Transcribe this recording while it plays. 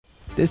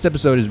This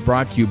episode is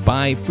brought to you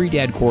by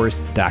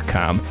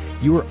freedadcourse.com.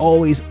 You are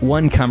always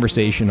one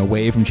conversation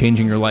away from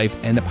changing your life,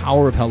 and the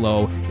power of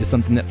hello is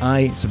something that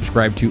I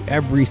subscribe to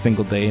every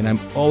single day, and I'm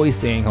always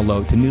saying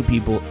hello to new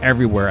people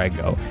everywhere I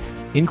go.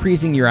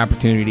 Increasing your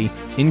opportunity,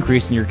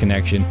 increasing your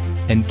connection,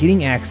 and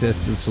getting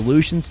access to the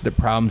solutions to the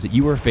problems that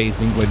you are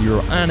facing, whether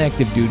you're on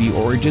active duty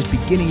or just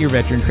beginning your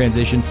veteran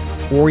transition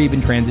or even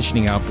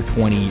transitioning out for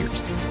 20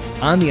 years.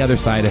 On the other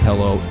side of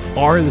hello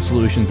are the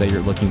solutions that you're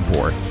looking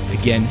for.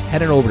 Again,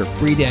 head on over to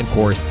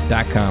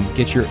freedadcourse.com.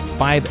 Get your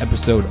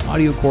 5-episode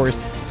audio course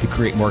to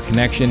create more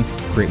connection,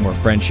 create more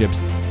friendships,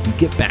 and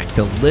get back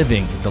to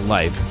living the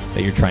life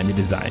that you're trying to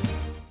design.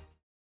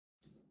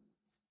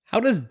 How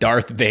does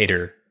Darth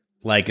Vader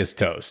like his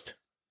toast?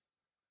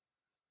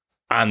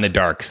 On the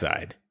dark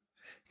side.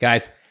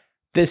 Guys,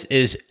 this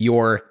is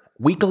your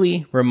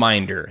weekly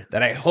reminder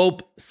that I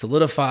hope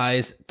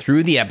solidifies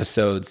through the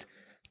episodes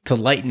to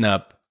lighten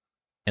up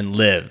and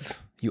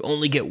live. You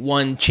only get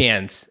one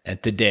chance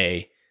at the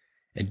day,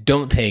 and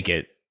don't take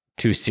it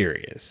too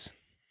serious.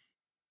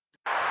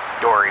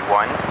 Dory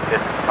 1,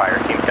 this is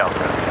Fire Team Delta.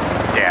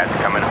 Dad's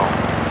coming home.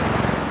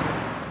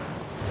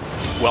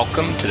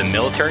 Welcome to the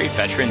Military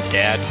Veteran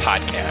Dad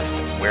Podcast,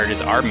 where it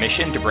is our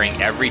mission to bring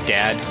every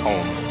dad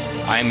home.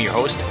 I am your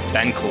host,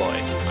 Ben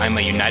Killoy. I'm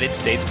a United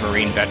States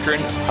Marine veteran,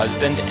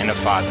 husband, and a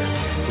father.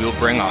 We will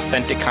bring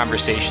authentic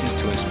conversations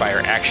to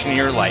inspire action in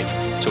your life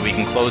so we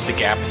can close the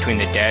gap between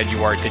the dad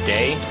you are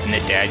today and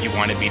the dad you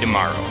want to be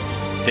tomorrow.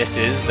 This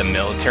is the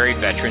Military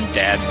Veteran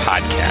Dad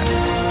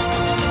Podcast.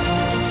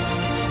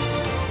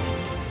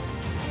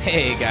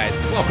 Hey guys,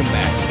 welcome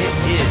back. It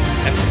is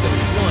episode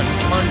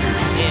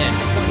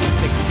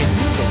 126. Can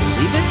you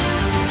believe it?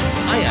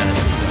 I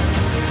honestly don't.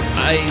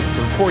 I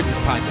record this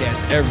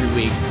podcast every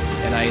week,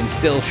 and I am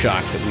still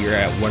shocked that we are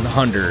at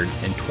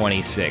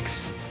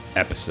 126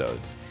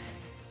 episodes.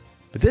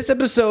 But this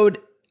episode,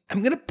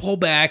 I'm going to pull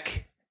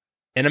back,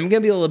 and I'm going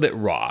to be a little bit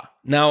raw.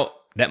 Now,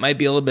 that might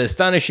be a little bit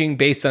astonishing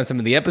based on some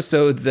of the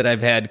episodes that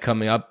I've had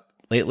coming up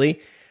lately,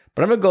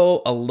 but I'm going to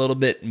go a little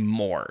bit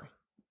more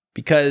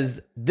because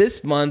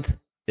this month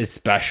is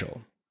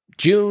special.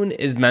 June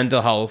is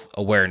Mental Health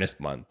Awareness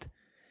Month.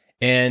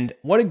 And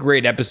what a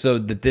great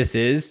episode that this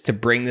is to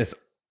bring this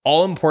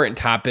all-important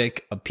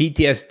topic of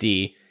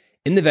PTSD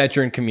in the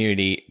veteran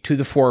community to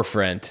the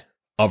forefront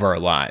of our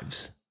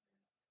lives.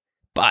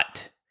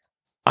 But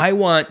I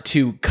want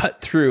to cut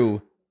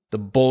through the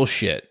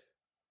bullshit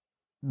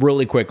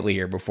really quickly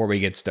here before we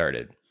get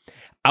started.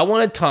 I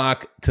want to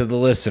talk to the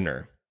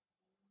listener.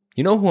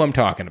 You know who I'm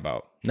talking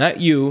about. Not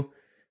you,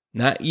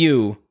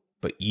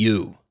 but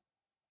you.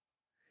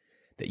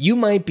 That you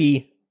might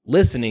be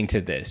listening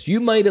to this. You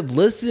might have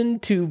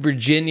listened to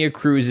Virginia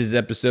Cruz's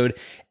episode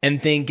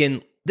and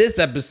thinking, this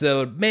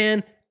episode,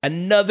 man,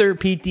 another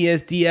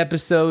PTSD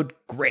episode,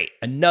 great.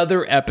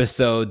 Another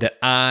episode that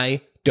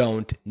I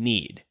don't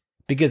need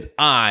because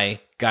I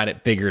got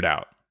it figured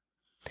out.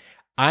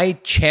 I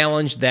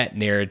challenge that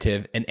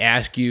narrative and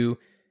ask you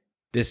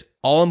this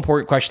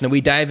all-important question that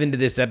we dive into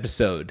this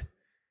episode.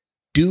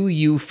 Do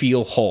you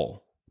feel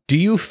whole? Do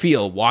you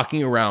feel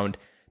walking around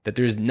that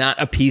there's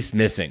not a piece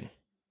missing?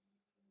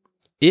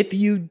 If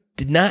you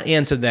did not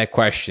answer that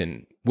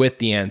question with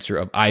the answer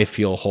of I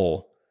feel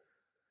whole,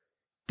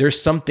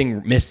 there's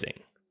something missing.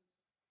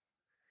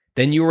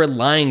 Then you are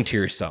lying to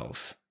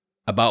yourself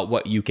about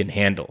what you can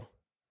handle.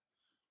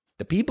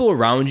 The people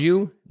around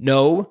you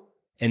know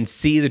and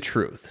see the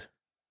truth.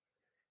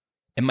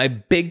 And my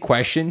big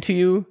question to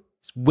you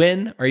is,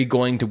 when are you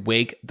going to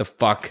wake the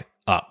fuck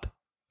up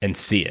and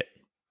see it?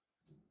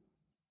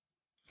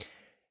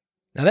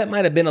 Now that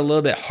might have been a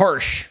little bit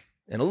harsh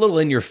and a little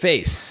in your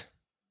face,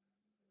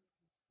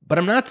 but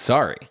I'm not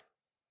sorry.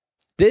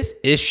 This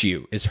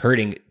issue is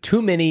hurting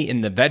too many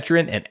in the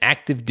veteran and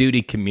active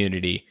duty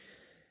community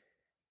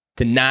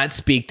to not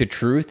speak the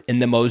truth in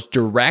the most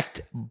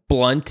direct,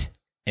 blunt,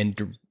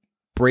 and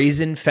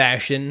brazen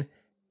fashion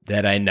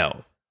that I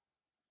know.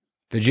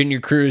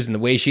 Virginia Cruz and the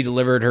way she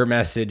delivered her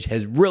message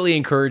has really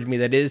encouraged me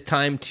that it is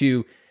time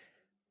to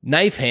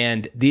knife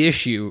hand the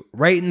issue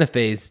right in the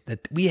face,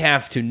 that we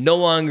have to no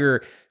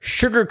longer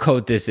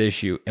sugarcoat this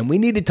issue, and we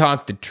need to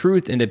talk the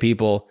truth into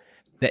people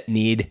that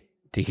need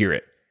to hear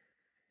it.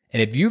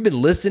 And if you've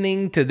been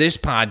listening to this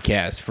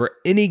podcast for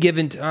any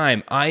given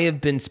time, I have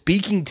been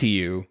speaking to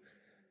you,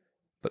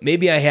 but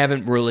maybe I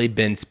haven't really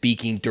been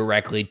speaking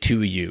directly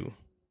to you.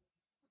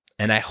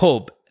 And I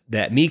hope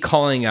that me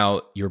calling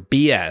out your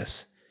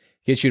BS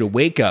gets you to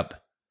wake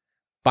up,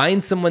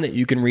 find someone that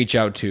you can reach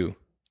out to,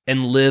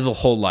 and live a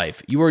whole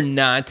life. You are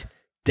not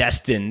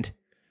destined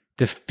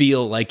to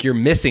feel like you're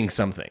missing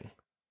something.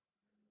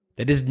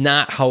 That is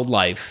not how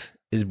life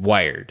is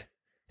wired.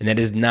 And that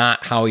is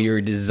not how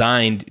you're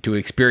designed to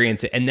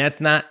experience it. And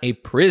that's not a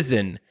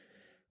prison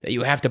that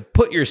you have to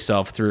put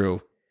yourself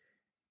through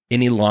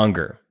any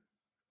longer.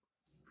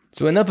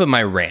 So enough of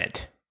my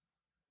rant.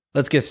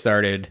 Let's get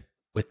started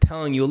with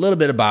telling you a little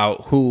bit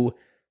about who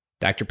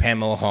Dr.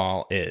 Pamela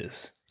Hall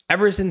is.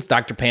 Ever since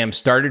Dr. Pam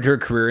started her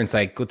career in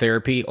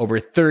psychotherapy over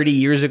 30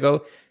 years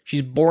ago,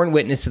 She's born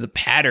witness to the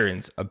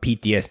patterns of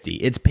PTSD.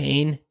 It's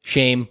pain,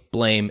 shame,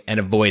 blame, and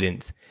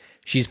avoidance.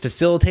 She's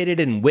facilitated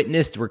and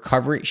witnessed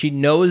recovery. She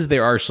knows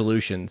there are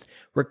solutions.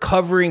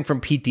 Recovering from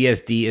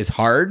PTSD is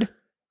hard,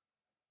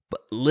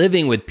 but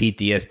living with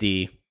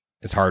PTSD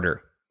is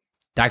harder.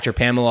 Dr.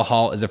 Pamela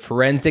Hall is a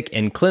forensic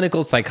and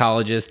clinical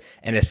psychologist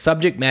and a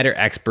subject matter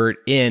expert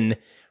in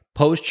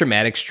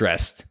post-traumatic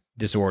stress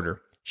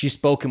disorder. She's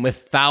spoken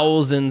with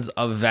thousands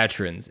of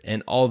veterans,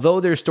 and although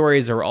their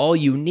stories are all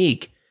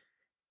unique,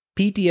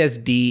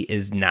 PTSD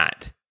is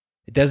not.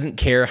 It doesn't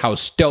care how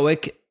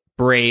stoic,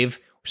 brave,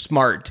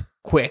 smart,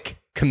 quick,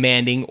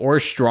 commanding, or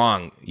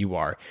strong you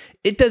are.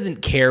 It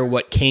doesn't care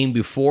what came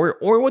before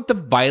or what the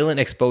violent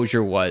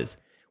exposure was,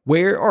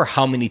 where or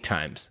how many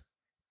times.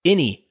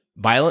 Any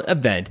violent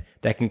event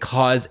that can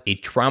cause a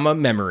trauma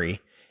memory,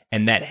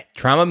 and that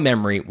trauma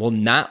memory will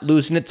not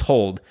loosen its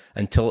hold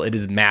until it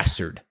is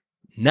mastered.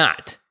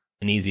 Not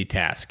an easy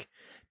task.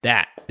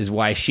 That is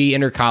why she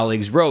and her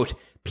colleagues wrote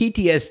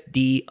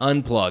PTSD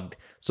Unplugged,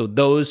 so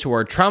those who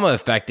are trauma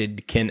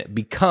affected can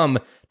become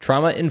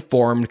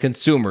trauma-informed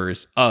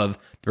consumers of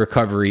the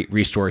recovery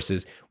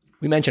resources.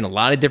 We mentioned a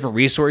lot of different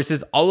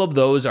resources. All of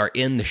those are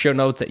in the show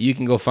notes that you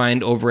can go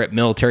find over at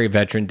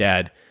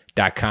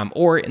militaryveterandad.com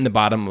or in the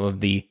bottom of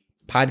the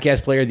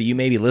podcast player that you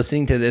may be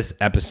listening to this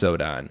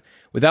episode on.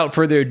 Without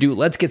further ado,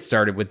 let's get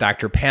started with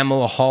Dr.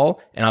 Pamela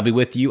Hall, and I'll be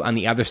with you on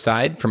the other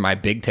side for my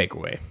big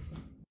takeaway.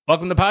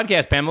 Welcome to the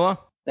podcast, Pamela.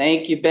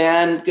 Thank you,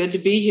 Ben. Good to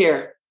be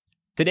here.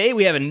 Today,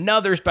 we have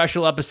another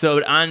special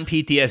episode on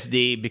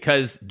PTSD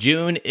because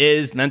June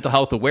is Mental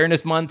Health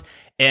Awareness Month,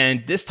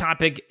 and this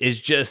topic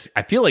is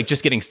I feel like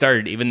just getting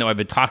started, even though I've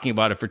been talking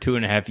about it for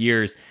 2.5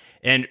 years.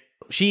 And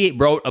she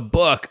wrote a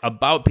book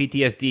about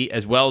PTSD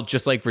as well,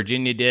 just like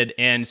Virginia did.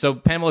 And so,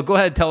 Pamela, go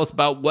ahead and tell us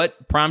about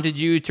what prompted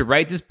you to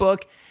write this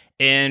book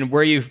and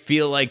where you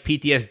feel like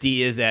PTSD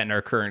is at in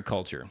our current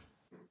culture.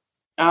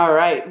 All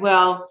right.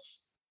 Well,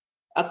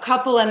 a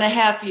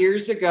 2.5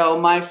 years ago,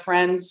 my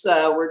friends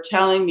were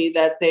telling me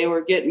that they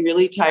were getting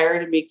really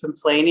tired of me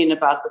complaining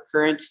about the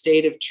current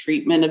state of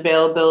treatment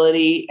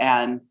availability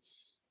and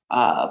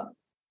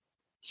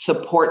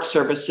support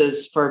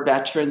services for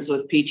veterans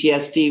with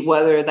PTSD,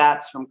 whether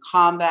that's from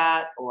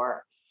combat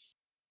or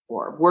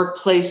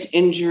workplace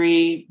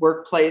injury,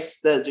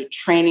 the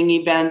training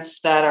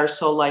events that are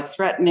so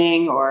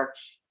life-threatening, or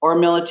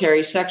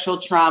military sexual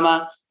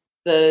trauma.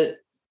 The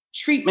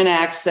treatment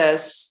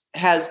access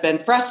has been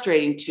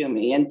frustrating to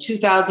me. In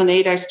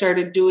 2008, I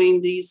started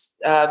doing these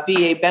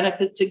VA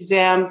benefits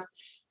exams.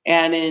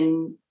 And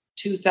in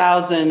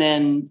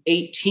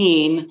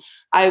 2018,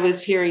 I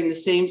was hearing the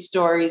same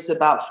stories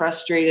about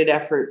frustrated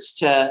efforts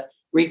to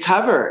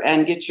recover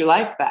and get your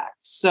life back.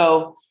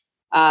 So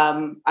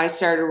I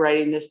started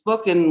writing this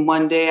book. And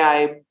one day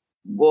I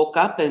woke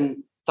up and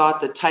thought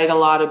the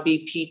title ought to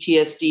be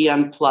PTSD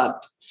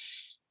Unplugged.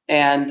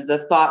 And the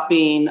thought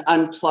being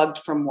unplugged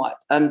from what?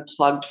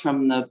 Unplugged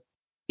from the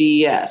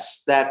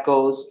BS that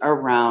goes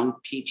around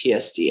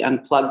PTSD,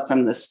 unplugged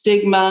from the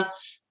stigma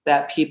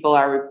that people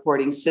are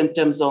reporting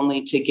symptoms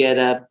only to get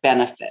a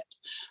benefit,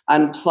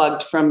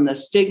 unplugged from the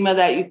stigma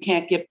that you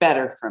can't get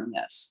better from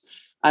this,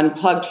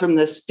 unplugged from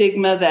the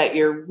stigma that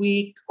you're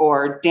weak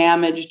or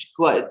damaged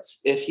goods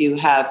if you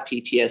have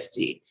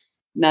PTSD.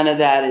 None of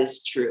that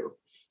is true.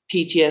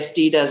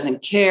 PTSD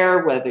doesn't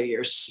care whether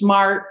you're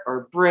smart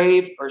or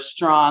brave or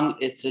strong.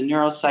 There's a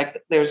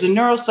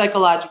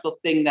neuropsychological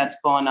thing that's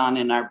going on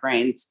in our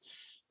brains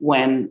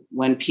when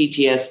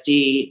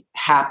PTSD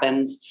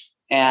happens.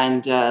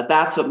 And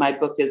that's what my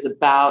book is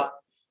about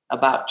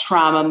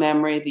trauma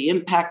memory, the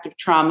impact of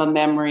trauma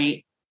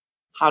memory,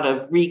 how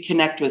to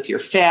reconnect with your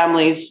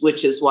families,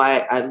 which is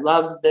why I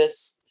love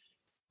this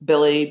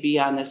ability to be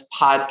on this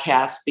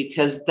podcast,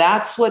 because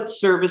that's what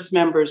service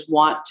members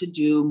want to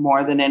do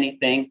more than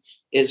anything,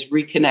 is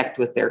reconnect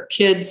with their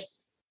kids,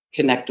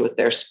 connect with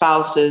their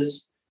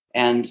spouses.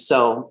 And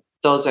so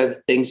those are the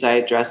things I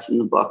address in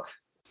the book.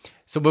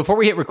 So before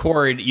we hit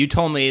record, you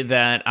told me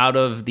that out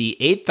of the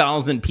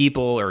 8,000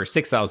 people, or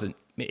 6,000,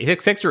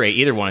 6 or 8,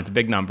 either one, it's a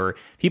big number,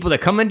 people that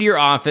come into your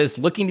office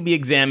looking to be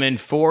examined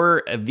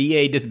for a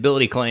VA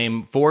disability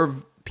claim for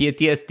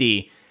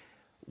PTSD,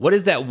 what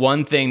is that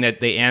one thing that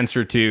they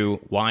answer to,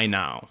 why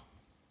now?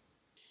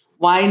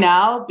 Why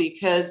now?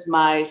 Because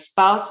my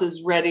spouse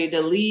is ready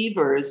to leave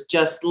or has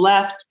just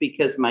left,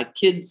 because my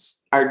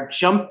kids are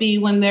jumpy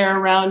when they're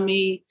around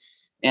me,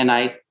 and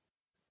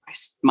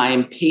my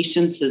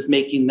impatience is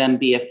making them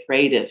be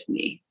afraid of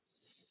me.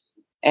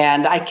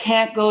 And I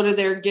can't go to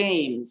their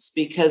games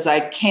because I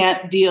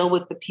can't deal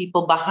with the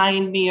people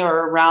behind me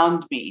or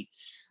around me.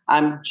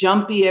 I'm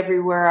jumpy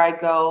everywhere I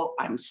go.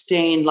 I'm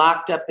staying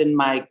locked up in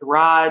my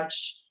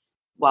garage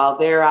while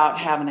they're out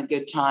having a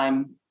good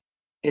time.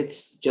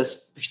 It's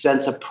just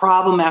presents a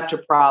problem after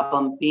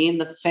problem, being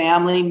the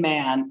family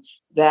man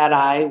that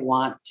I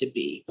want to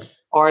be,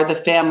 or the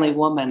family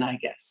woman, I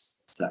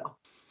guess.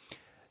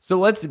 So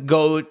let's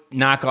go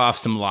knock off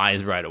some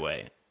lies right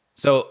away.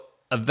 So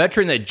a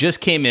veteran that just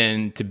came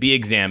in to be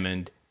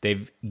examined,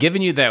 they've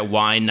given you that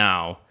why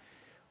now.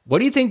 What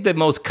do you think the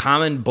most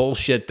common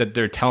bullshit that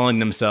they're telling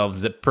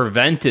themselves that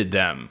prevented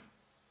them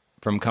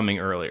from coming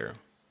earlier?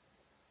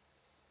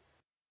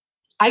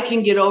 I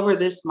can get over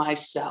this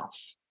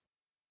myself.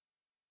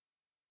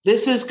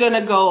 This is going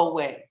to go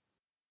away.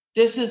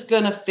 This is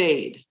going to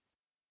fade.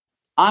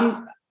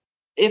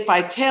 If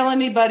I tell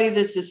anybody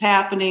this is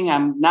happening,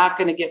 I'm not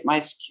going to get my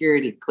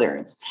security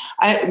clearance.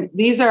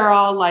 These are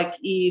all like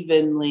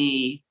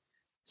evenly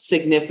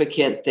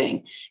significant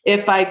thing.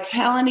 If I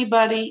tell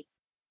anybody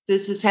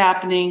this is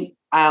happening,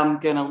 I'm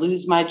going to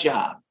lose my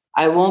job.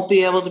 I won't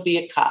be able to be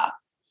a cop.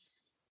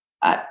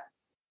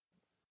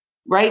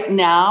 Right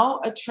now,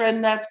 a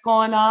trend that's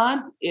going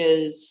on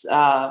is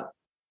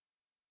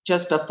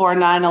just before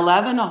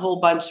 9/11, a whole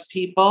bunch of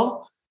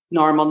people,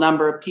 normal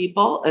number of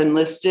people,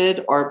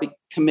 enlisted or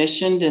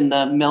commissioned in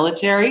the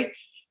military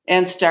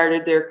and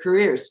started their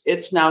careers.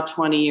 It's now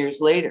 20 years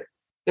later.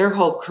 Their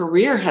whole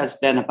career has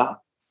been about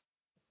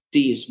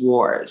these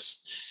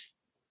wars,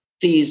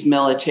 these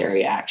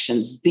military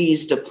actions,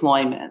 these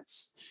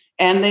deployments,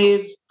 and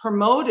they've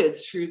promoted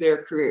through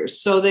their careers.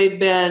 So they've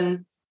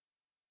been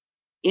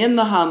in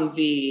the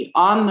Humvee,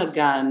 on the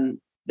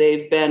gun,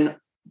 they've been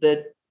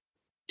the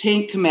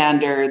tank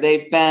commander,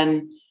 they've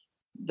been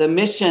the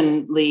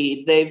mission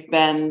lead, they've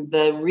been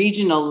the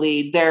regional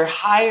lead, they're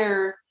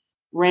higher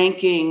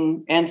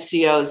ranking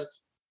NCOs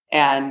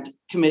and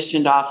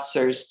commissioned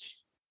officers,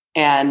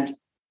 and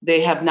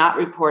they have not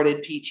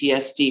reported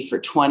PTSD for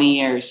 20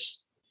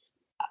 years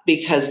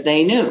because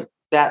they knew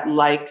that,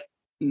 like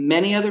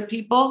many other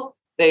people,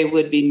 they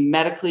would be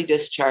medically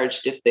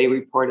discharged if they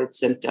reported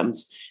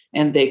symptoms,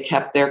 and they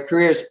kept their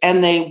careers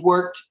and they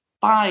worked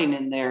fine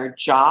in their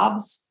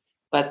jobs,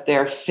 but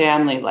their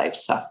family life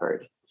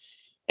suffered.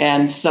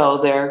 And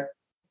so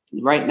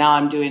right now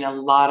I'm doing a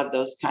lot of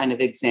those kind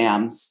of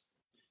exams.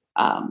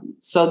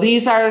 So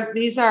these are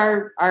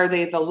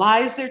they the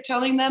lies they're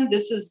telling them?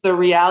 This is the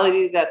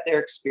reality that they're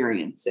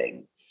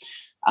experiencing.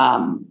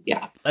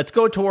 Yeah. Let's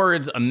go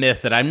towards a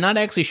myth that I'm not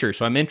actually sure.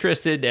 So I'm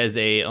interested as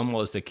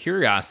almost a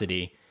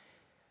curiosity.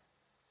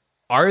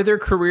 Are there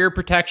career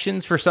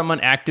protections for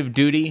someone active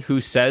duty who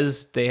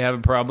says they have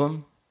a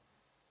problem?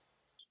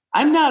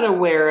 I'm not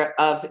aware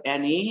of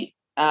any.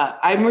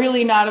 I'm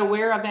really not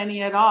aware of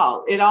any at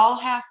all. It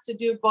all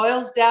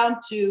boils down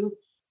to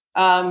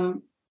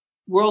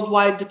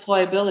worldwide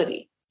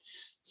deployability.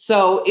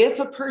 So if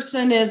a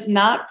person is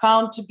not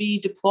found to be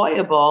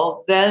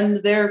deployable,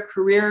 then their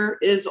career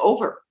is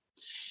over.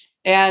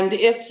 And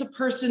if a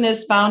person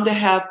is found to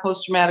have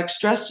post-traumatic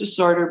stress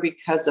disorder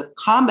because of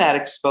combat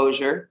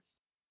exposure,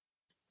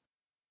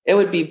 it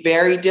would be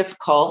very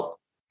difficult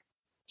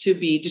to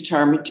be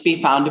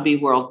found to be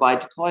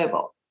worldwide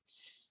deployable.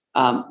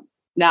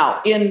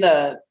 Now, on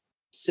the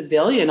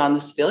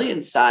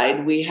civilian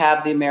side, we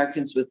have the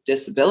Americans with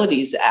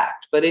Disabilities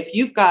Act. But if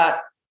you've got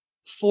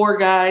 4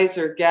 guys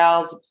or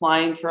gals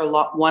applying for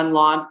one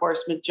law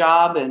enforcement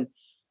job, and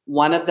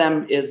one of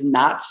them is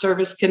not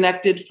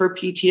service-connected for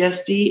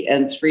PTSD,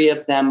 and 3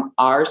 of them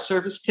are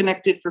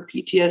service-connected for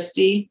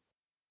PTSD,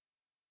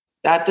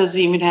 that doesn't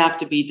even have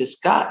to be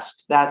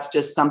discussed. That's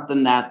just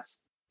something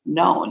that's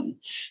known.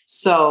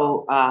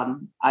 So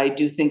I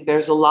do think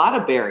there's a lot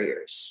of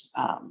barriers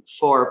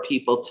for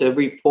people to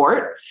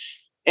report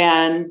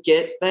and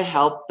get the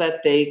help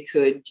that they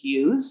could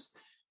use.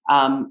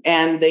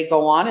 And they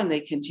go on and they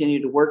continue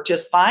to work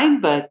just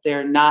fine, but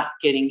they're not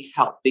getting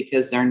help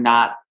because they're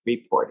not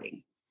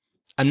reporting.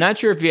 I'm not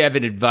sure if you have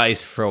an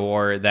advice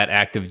for that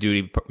active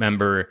duty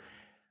member.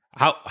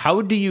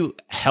 How do you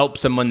help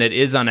someone that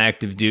is on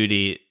active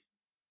duty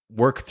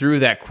work through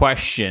that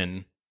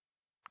question,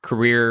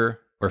 career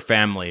or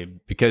family?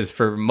 Because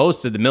for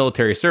most of the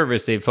military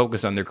service, they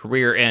focus on their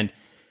career, and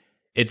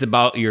it's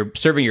about you're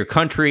serving your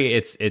country.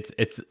 It's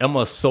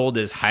almost sold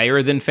as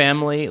higher than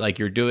family, like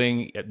you're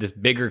doing this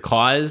bigger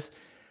cause.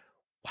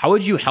 How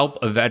would you help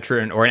a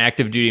veteran or an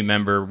active duty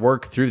member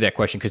work through that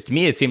question? Because to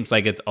me, it seems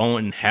like it's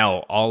own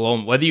hell, all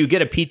own. Whether you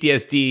get a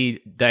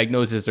PTSD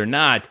diagnosis or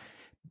not,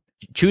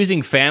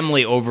 choosing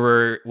family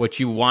over what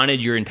you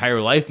wanted your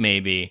entire life,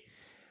 maybe,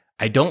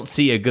 I don't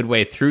see a good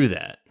way through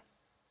that.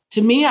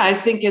 To me, I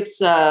think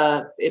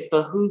it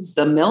behooves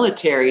the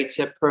military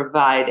to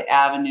provide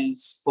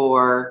avenues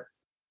for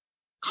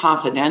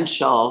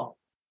confidential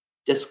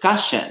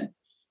discussion.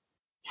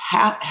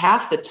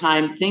 Half the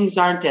time, things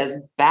aren't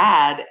as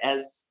bad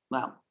as,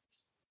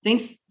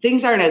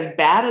 things aren't as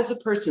bad as a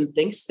person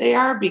thinks they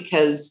are,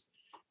 because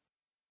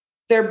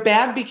they're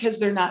bad because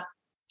they're not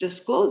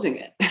disclosing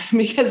it,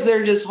 because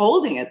they're just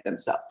holding it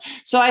themselves.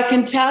 So I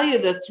can tell you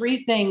the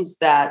 3 things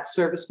that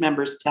service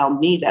members tell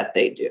me that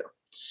they do.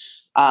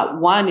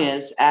 One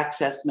is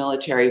access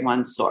Military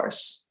One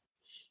Source,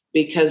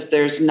 because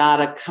there's not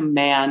a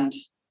command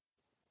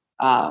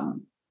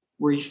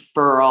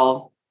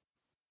referral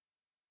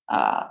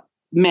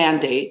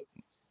mandate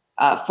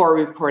for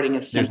reporting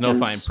of symptoms. There's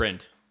no fine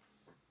print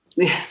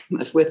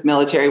with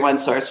Military One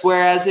Source.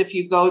 Whereas if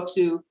you go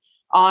to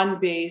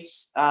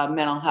on-base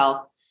mental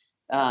health,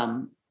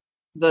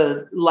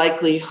 the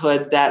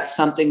likelihood that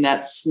something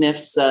that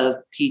sniffs of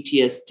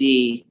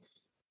PTSD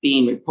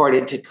being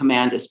reported to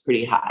command is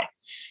pretty high.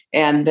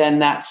 And then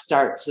that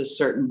starts a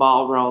certain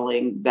ball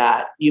rolling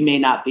that you may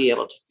not be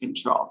able to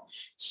control.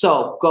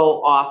 So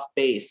go off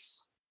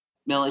base,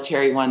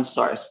 military one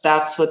source.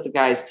 That's what the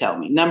guys tell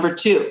me. Number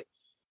two,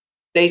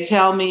 they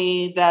tell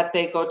me that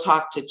they go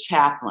talk to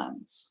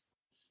chaplains.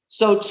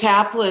 So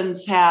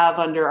chaplains have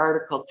under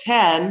Article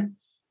 10,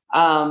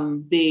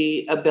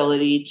 the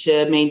ability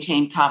to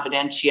maintain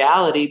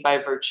confidentiality by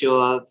virtue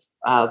of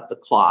the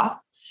cloth.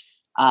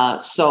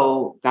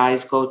 So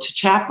guys go to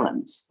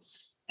chaplains.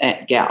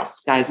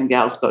 Guys and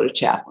gals go to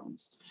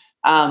chaplains.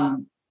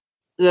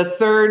 The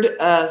third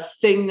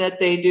thing that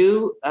they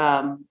do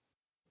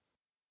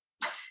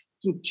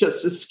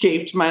just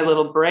escaped my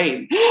little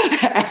brain,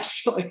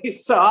 actually.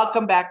 So I'll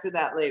come back to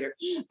that later.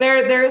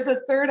 There's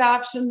a third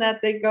option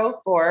that they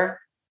go for.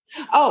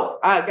 Oh,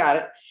 I got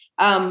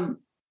it.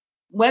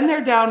 When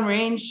they're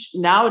downrange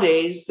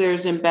nowadays,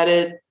 there's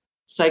embedded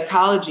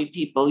psychology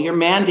people. You're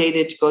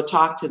mandated to go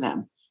talk to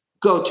them.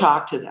 Go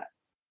talk to them.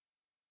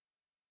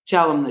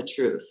 Tell them the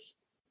truth.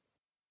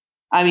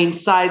 I mean,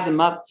 size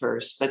them up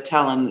first, but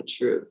tell them the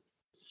truth.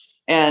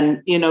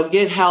 And,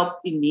 get help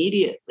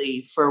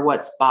immediately for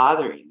what's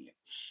bothering you.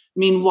 I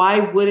mean, why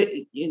would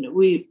it,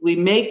 we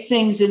make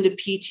things into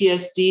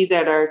PTSD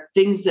that are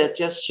things that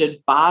just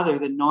should bother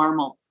the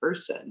normal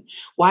person.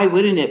 Why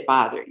wouldn't it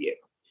bother you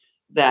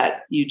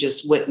that you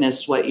just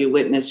witnessed what you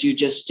witnessed? You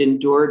just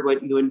endured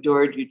what you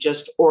endured. You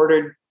just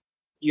ordered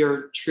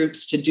your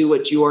troops to do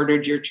what you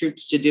ordered your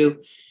troops to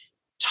do.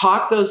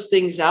 Talk those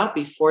things out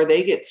before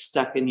they get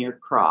stuck in your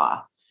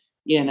craw,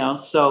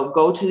 so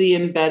go to the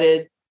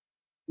embedded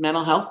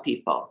mental health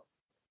people,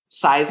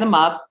 size them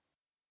up,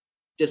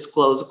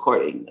 disclose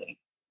accordingly.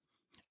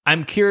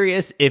 I'm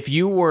curious, if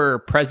you were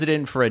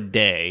president for a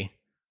day,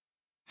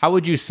 how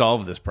would you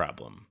solve this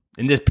problem?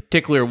 In this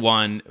particular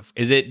one,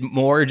 is it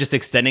more just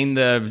extending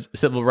the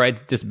Civil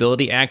Rights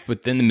Disability Act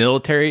within the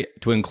military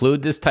to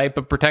include this type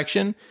of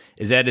protection?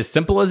 Is that as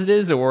simple as it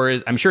is, or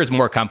I'm sure it's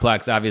more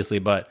complex, obviously,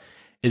 but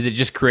is it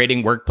just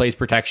creating workplace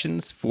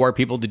protections for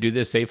people to do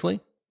this safely?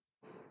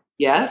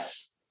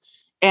 Yes.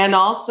 And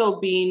also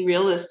being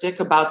realistic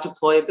about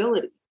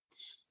deployability.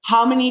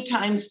 How many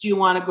times do you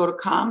want to go to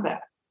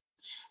combat?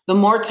 The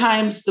more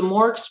times, the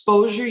more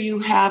exposure you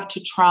have to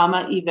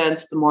trauma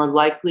events, the more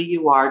likely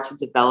you are to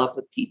develop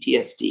a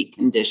PTSD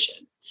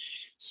condition.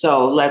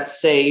 So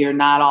let's say you're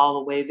not all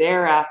the way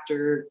there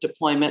after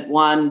deployment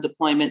 1,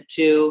 deployment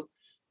 2.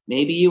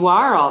 Maybe you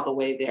are all the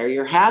way there.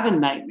 You're having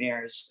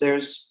nightmares.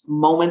 There's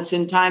moments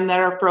in time that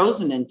are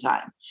frozen in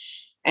time.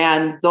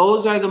 And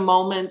those are the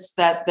moments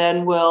that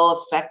then will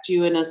affect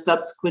you in a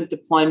subsequent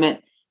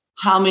deployment.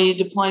 How many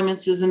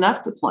deployments is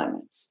enough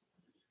deployments?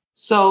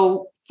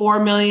 So 4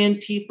 million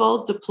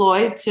people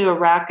deployed to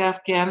Iraq,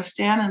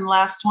 Afghanistan in the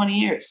last 20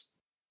 years.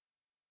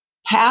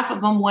 Half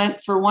of them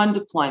went for one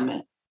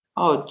deployment.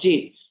 Oh,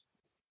 gee.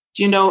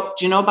 Do you know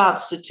about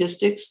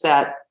statistics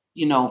that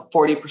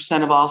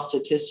 40% of all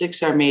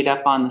statistics are made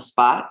up on the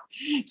spot?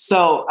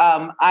 So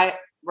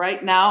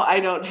right now, I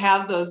don't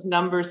have those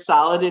numbers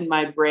solid in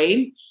my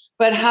brain,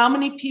 but how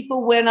many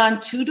people went on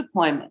 2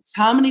 deployments?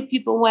 How many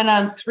people went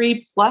on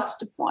 3+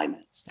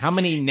 deployments? How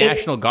many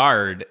National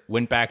Guard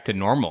went back to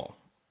normal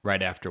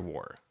right after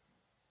war?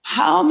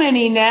 How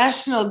many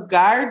National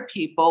Guard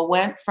people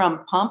went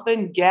from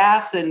pumping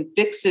gas and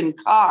fixing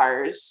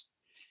cars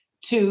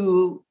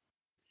to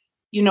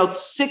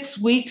 6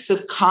 weeks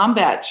of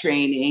combat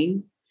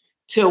training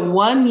to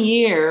 1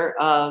 year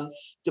of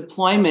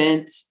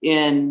deployment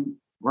in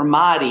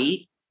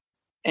Ramadi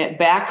and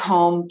back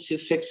home to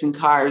fixing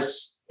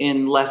cars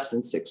in less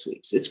than 6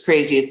 weeks? It's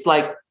crazy. It's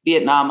like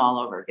Vietnam all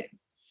over again.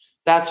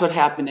 That's what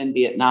happened in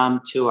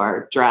Vietnam to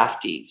our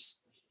draftees.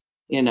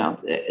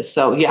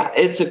 So yeah,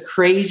 it's a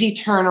crazy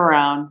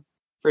turnaround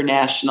for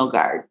National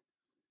Guard.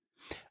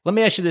 Let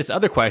me ask you this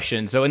other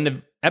question. So in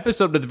the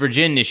episode with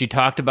Virginia, she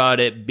talked about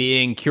it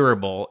being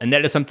curable. And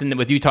that is something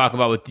that you talk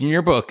about within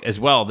your book as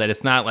well, that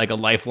it's not like a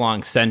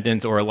lifelong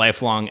sentence or a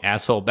lifelong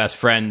asshole best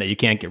friend that you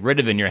can't get rid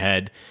of in your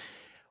head.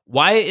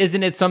 Why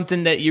isn't it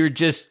something that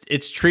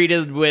it's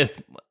treated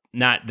with,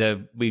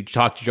 we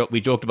joked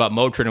about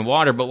Motrin and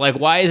water, but like,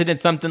 why isn't it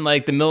something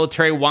like the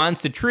military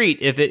wants to treat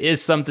if it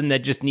is something that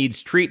just needs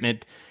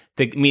treatment?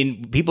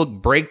 People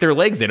break their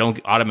legs. They don't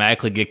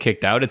automatically get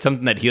kicked out. It's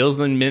something that heals,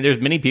 and there's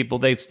many people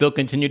that still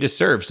continue to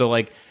serve. So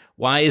like,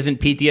 why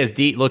isn't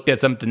PTSD looked at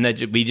something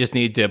that we just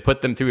need to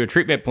put them through a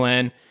treatment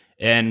plan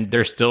and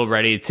they're still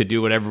ready to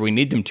do whatever we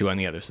need them to on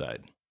the other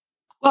side?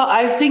 Well,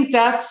 I think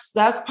that's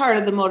part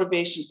of the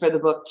motivation for the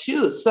book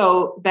too.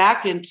 So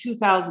back in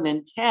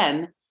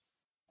 2010,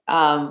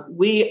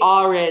 we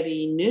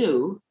already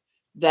knew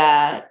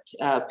that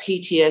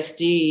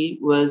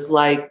PTSD was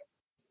like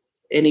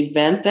an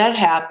event that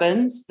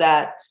happens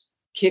that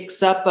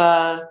kicks up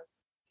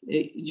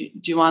do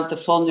you want the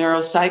full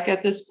neuropsych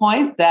at this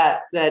point?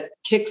 That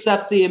kicks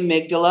up the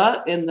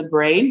amygdala in the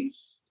brain,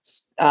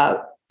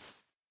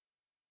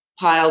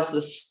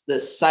 piles the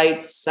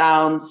sights,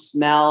 sounds,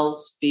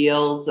 smells,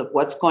 feels of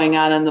what's going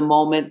on in the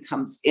moment,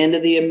 comes into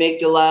the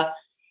amygdala.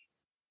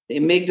 The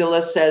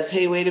amygdala says,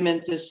 hey, wait a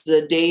minute, this is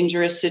a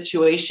dangerous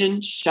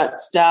situation,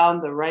 shuts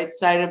down the right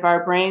side of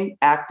our brain,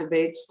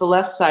 activates the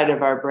left side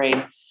of our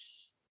brain,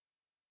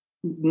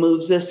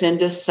 moves us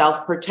into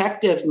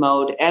self-protective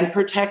mode and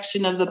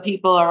protection of the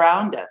people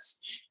around us.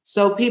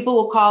 So people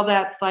will call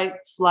that fight,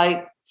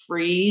 flight,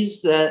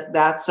 freeze.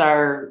 That's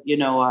our,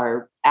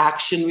 our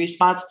action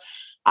response.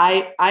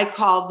 I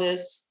call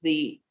this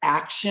the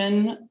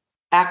action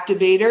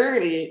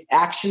activator.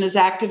 Action is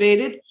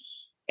activated.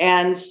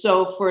 And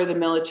so for the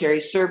military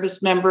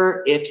service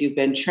member, if you've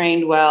been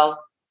trained well,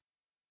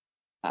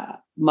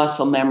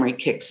 muscle memory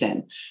kicks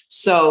in.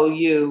 So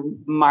you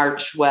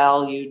march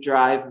well, you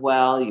drive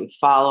well, you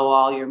follow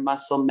all your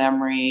muscle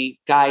memory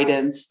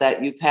guidance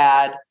that you've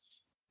had,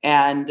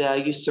 and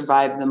you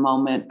survive the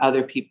moment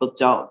other people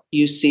don't.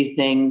 You see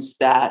things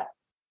that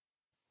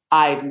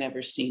I've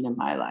never seen in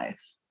my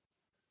life.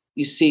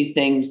 You see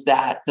things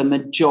that the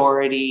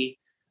majority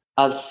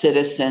of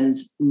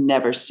citizens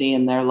never see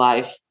in their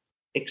life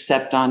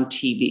except on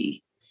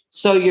TV.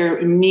 So you're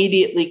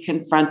immediately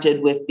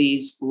confronted with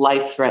these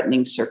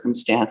life-threatening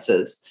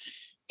circumstances.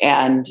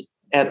 And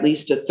at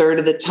least a third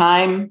of the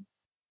time,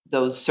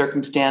 those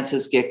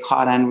circumstances get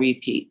caught on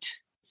repeat.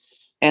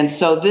 And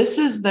so this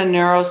is the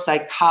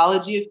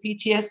neuropsychology of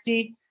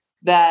PTSD.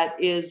 That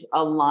is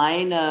a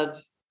line of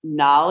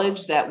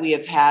knowledge that we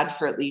have had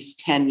for at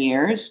least 10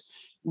 years.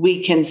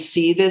 We can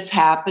see this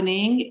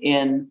happening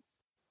in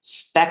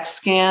SPECT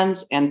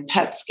scans and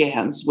PET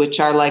scans,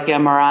 which are like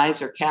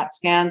MRIs or CAT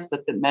scans,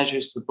 but that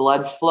measures the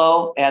blood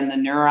flow and the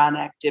neuron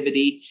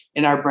activity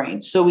in our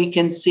brain. So we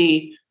can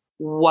see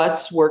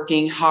what's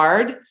working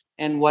hard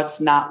and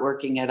what's not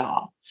working at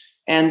all.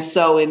 And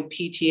so in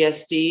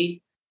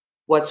PTSD,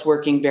 what's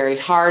working very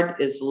hard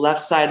is the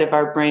left side of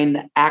our brain,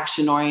 the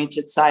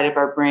action-oriented side of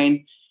our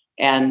brain.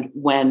 And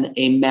when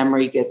a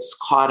memory gets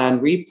caught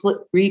on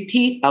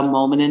repeat, a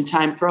moment in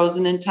time,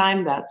 frozen in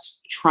time,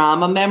 that's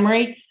trauma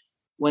memory.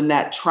 When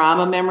that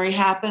trauma memory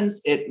happens,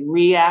 it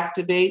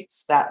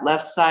reactivates that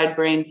left side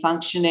brain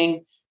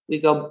functioning. We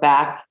go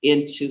back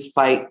into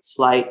fight,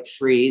 flight,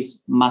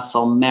 freeze,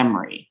 muscle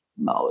memory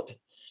mode.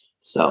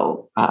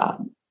 So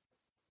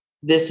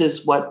this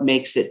is what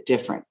makes it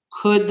different.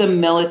 Could the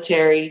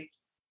military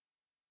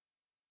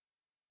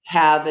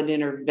have an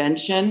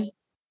intervention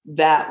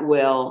that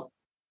will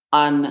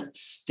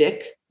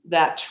unstick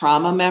that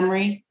trauma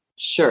memory?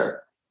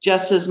 Sure.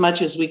 Just as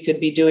much as we could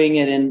be doing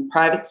it in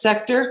private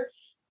sector,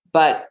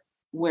 but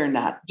we're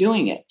not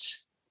doing it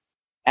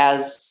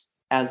as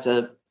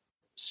a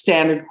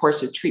standard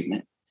course of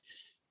treatment.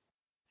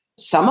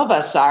 Some of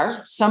us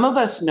are. Some of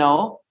us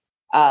know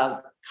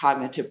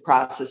cognitive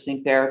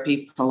processing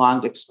therapy,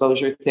 prolonged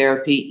exposure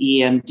therapy,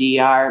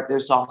 EMDR.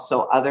 There's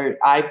also other.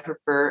 I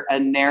prefer a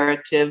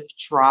narrative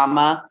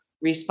trauma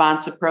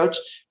response approach.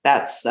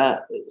 That's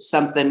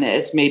something.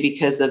 It's maybe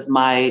because of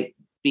my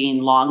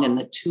being long in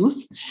the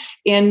tooth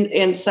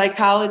in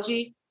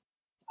psychology.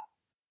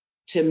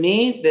 To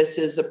me, this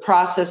is a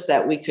process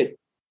that we could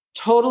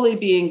totally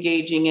be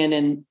engaging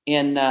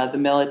in the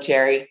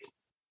military.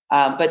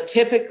 But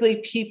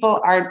typically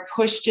people aren't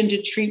pushed into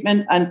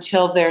treatment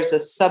until there's a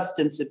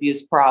substance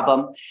abuse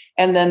problem.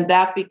 And then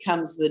that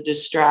becomes the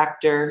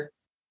distractor,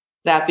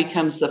 that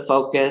becomes the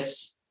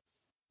focus,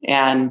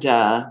 and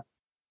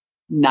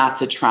not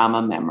the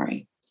trauma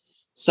memory.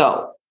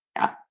 So,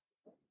 yeah.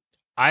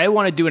 I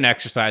want to do an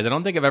exercise I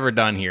don't think I've ever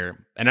done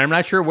here. And I'm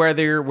not sure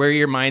where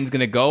your mind's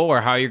going to go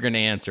or how you're going to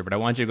answer, but I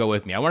want you to go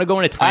with me. I want to go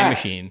in a time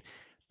machine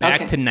back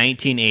to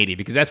 1980,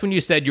 because that's when you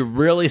said you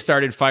really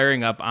started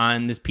firing up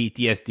on this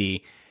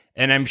PTSD.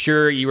 And I'm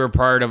sure you were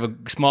part of a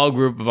small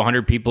group of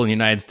 100 people in the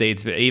United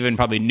States, but even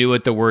probably knew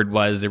what the word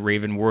was, or were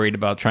even worried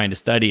about trying to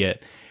study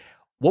it.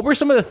 What were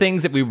some of the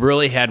things that we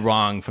really had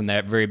wrong from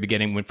that very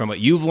beginning, from what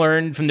you've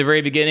learned from the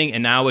very beginning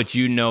and now what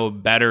you know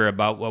better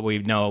about what we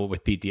know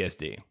with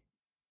PTSD?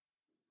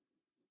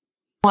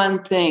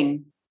 One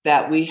thing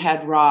that we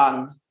had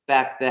wrong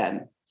back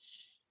then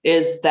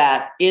is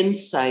that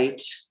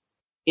insight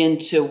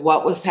into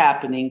what was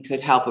happening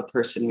could help a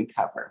person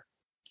recover.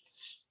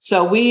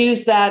 So we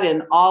use that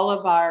in all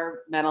of our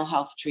mental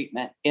health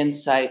treatment,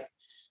 insight.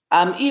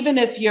 Even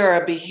if you're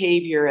a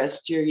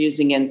behaviorist, you're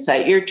using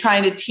insight. You're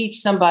trying to teach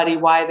somebody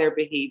why they're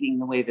behaving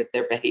the way that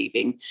they're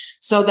behaving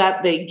so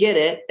that they get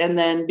it and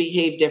then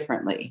behave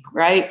differently,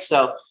 right?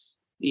 So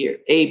your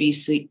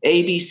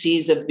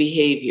ABCs of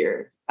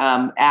behavior,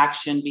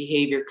 action,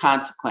 behavior,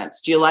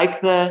 consequence. Do you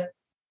like the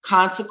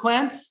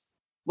consequence?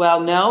 Well,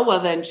 no. Well,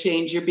 then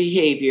change your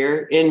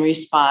behavior in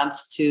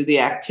response to the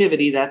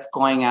activity that's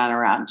going on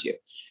around you.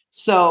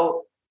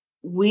 So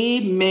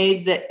we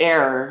made the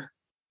error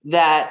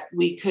that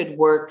we could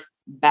work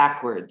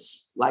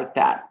backwards like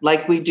that,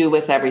 like we do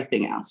with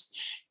everything else,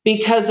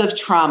 because of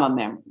trauma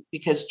memory,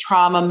 because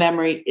trauma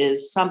memory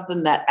is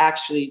something that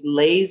actually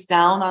lays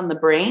down on the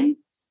brain.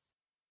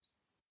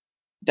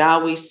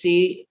 Now we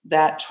see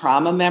that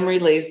trauma memory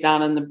lays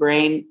down in the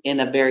brain in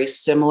a very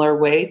similar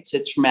way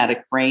to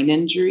traumatic brain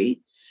injury,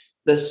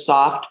 the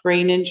soft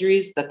brain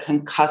injuries, the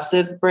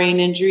concussive brain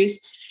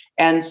injuries.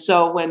 And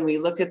so when we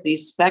look at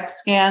these SPECT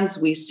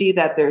scans, we see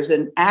that there's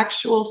an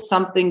actual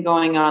something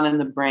going on in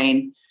the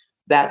brain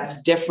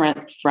that's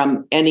different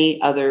from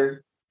any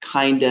other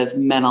kind of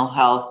mental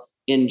health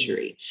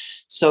injury.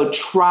 So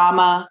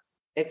trauma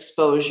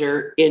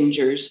exposure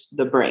injures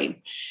the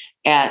brain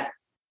and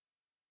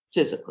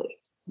physically,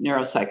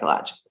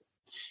 neuropsychologically.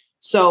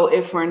 So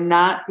if we're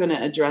not going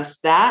to address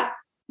that,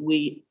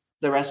 the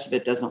rest of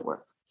it doesn't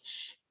work.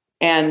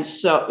 And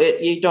so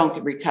you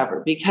don't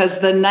recover, because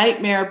the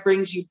nightmare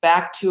brings you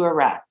back to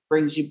Iraq,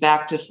 brings you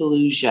back to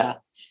Fallujah,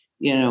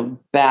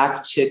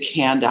 back to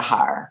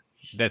Kandahar.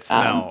 That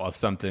smell of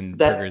something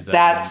triggers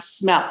that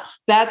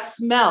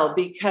smell,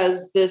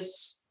 because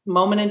this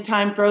moment in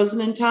time,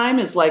 frozen in time,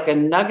 is like a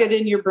nugget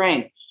in your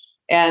brain.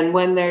 And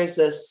when there's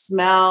a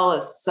smell,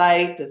 a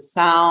sight, a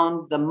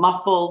sound, the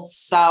muffled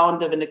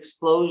sound of an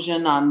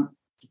explosion on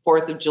the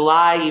 4th of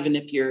July, even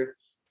if you're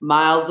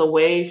miles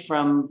away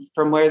from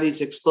where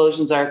these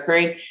explosions are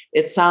occurring,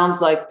 it sounds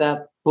like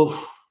the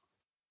poof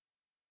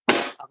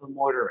of a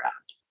mortar round.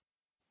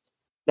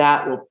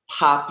 That will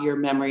pop your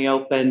memory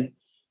open.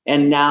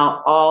 And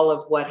now all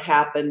of what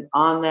happened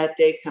on that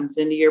day comes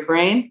into your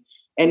brain,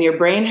 and your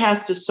brain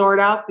has to sort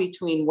out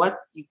between what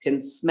you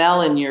can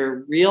smell in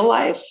your real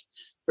life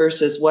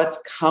versus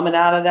what's coming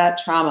out of that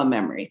trauma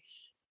memory.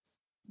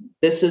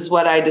 This is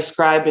what I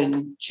describe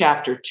in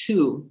chapter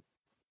 2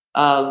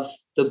 of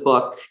the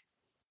book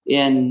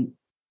in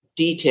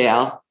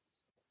detail,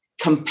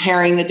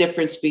 comparing the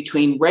difference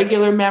between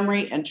regular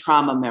memory and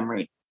trauma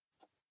memory.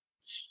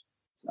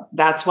 So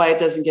that's why it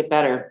doesn't get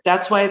better.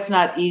 That's why it's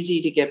not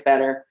easy to get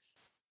better.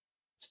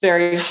 It's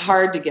very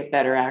hard to get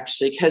better,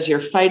 actually, because you're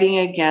fighting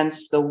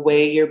against the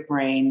way your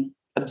brain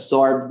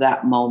absorbed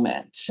that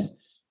moment.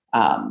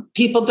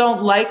 People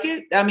don't like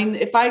it. I mean,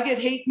 if I get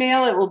hate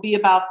mail, it will be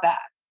about that.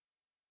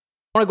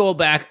 I want to go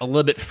back a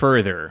little bit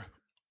further.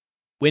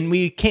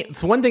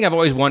 So one thing I've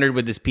always wondered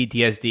with this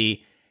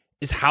PTSD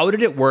is, how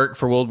did it work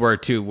for World War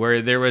II,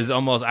 where there was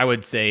almost, I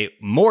would say,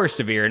 more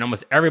severe, and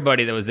almost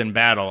everybody that was in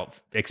battle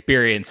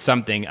experienced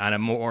something on a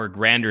more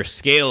grander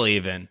scale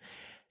even.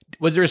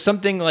 Was there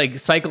something like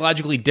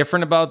psychologically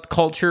different about the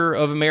culture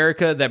of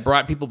America that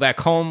brought people back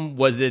home?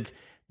 Was it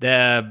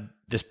the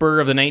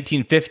spur of the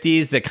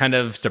 1950s that kind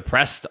of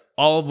suppressed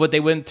all of what they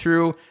went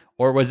through?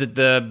 Or was it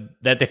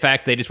the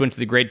fact they just went to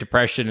the Great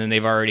Depression and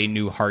they've already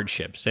knew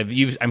hardships?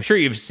 I'm sure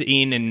you've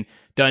seen and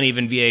done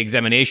even via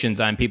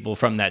examinations on people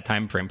from that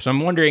time frame. So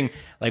I'm wondering,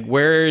 like,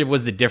 where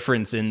was the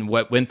difference in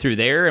what went through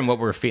there and what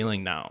we're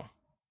feeling now?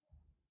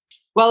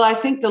 Well, I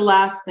think the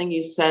last thing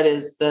you said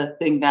is the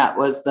thing that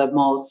was the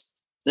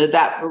most,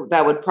 that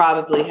would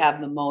probably have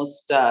the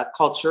most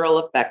cultural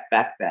effect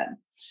back then,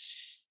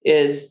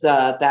 is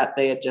that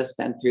they had just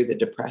been through the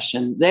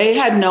Depression. They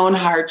had known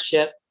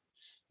hardship.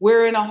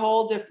 We're in a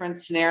whole different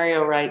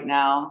scenario right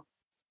now.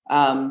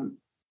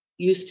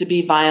 Used to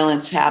be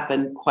violence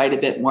happened quite a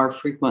bit more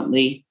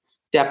frequently.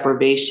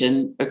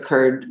 Deprivation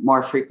occurred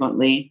more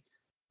frequently.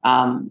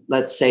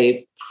 Let's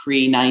say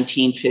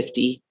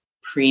pre-1950,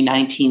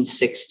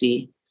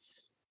 pre-1960.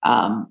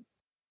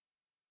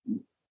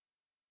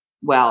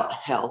 Well,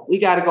 hell, we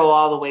got to go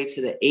all the way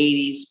to the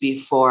 80s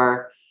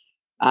before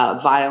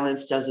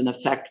violence doesn't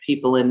affect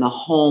people in the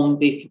home.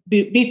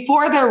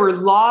 Before there were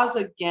laws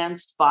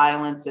against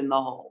violence in the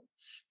home,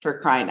 for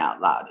crying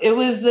out loud. It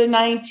was the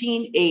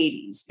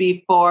 1980s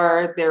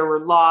before there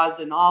were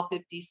laws in all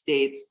 50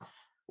 states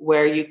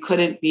where you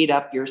couldn't beat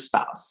up your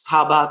spouse.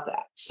 How about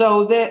that?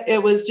 So that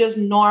it was just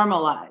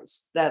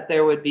normalized that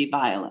there would be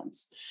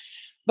violence.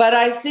 But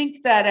I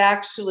think that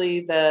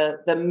actually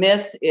the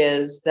myth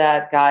is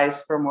that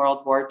guys from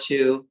World War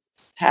II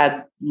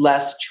had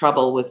less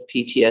trouble with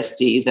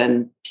PTSD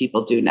than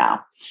people do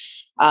now.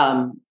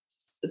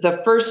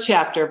 The first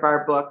chapter of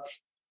our book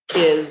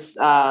is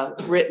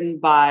written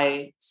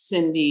by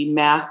Cindy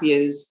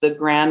Matthews, the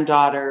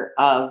granddaughter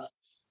of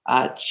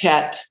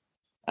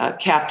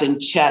Captain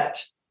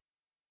Chet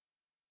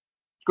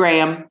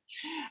Graham,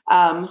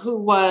 who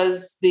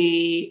was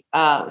a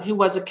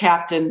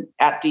captain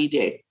at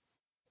D-Day,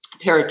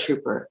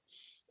 paratrooper,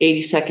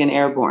 82nd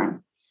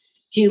Airborne.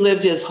 He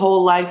lived his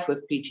whole life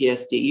with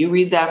PTSD. You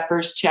read that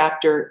first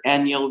chapter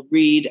and you'll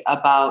read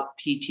about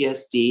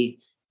PTSD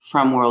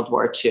from World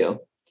War II.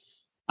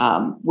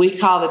 We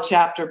call the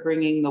chapter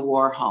Bringing the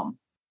War Home.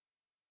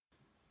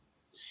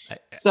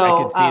 So I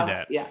could see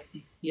that.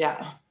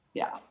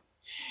 Yeah.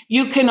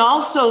 You can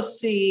also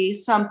see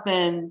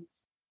something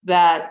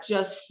that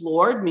just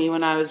floored me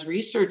when I was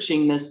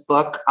researching this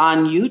book.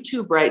 On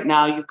YouTube right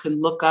now, you can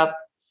look up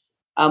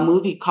a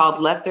movie called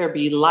Let There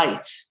Be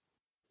Light.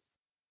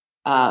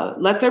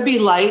 Let There Be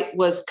Light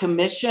was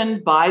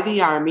commissioned by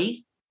the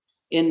Army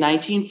in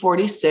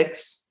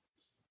 1946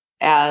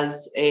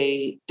 as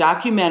a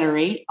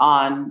documentary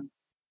on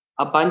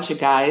a bunch of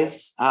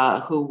guys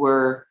who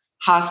were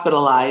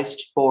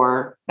hospitalized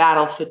for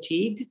battle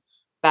fatigue,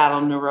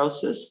 battle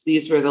neurosis.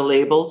 These were the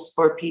labels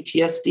for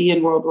PTSD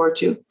in World War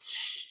II.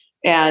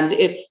 And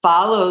it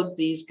followed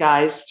these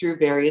guys through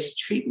various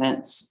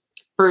treatments.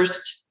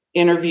 First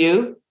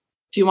interview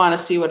If you want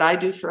to see what I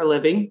do for a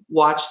living,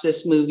 watch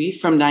this movie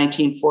from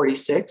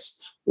 1946,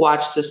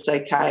 watch the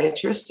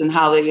psychiatrist and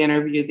how they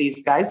interview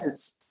these guys.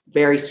 It's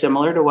very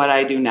similar to what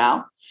I do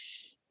now.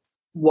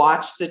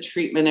 Watch the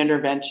treatment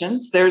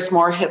interventions. There's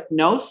more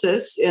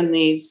hypnosis in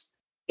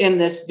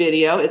this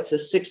video. It's a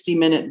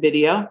 60-minute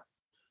video.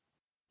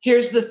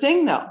 Here's the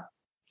thing though.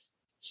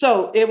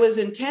 So it was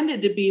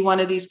intended to be one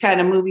of these kind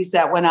of movies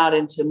that went out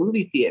into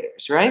movie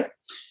theaters, right?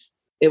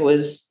 It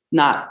was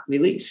not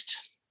released.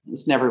 It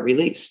was never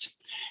released.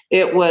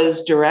 It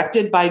was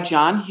directed by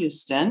John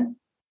Huston,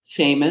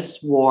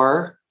 famous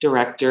war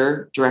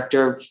director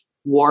of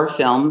war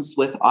films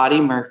with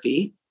Audie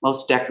Murphy,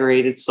 most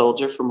decorated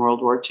soldier from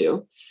World War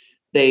II.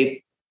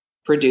 They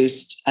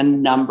produced a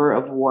number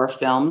of war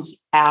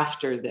films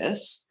after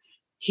this.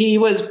 He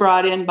was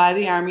brought in by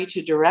the Army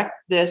to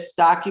direct this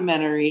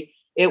documentary.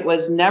 It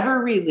was never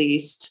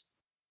released.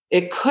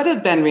 It could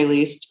have been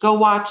released. Go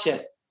watch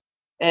it.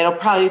 It'll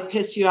probably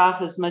piss you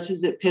off as much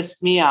as it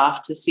pissed me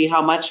off to see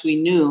how much we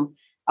knew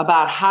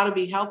about how to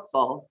be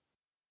helpful,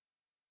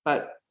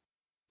 but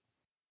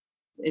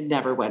it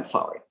never went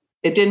forward.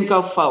 It didn't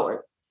go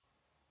forward.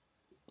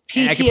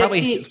 PTSD, I could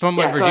probably, from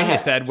what Virginia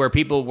said, where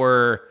people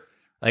were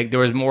like, there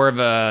was more of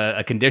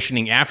a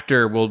conditioning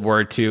after World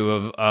War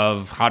II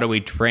of how do we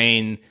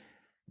train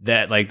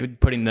that, like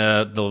putting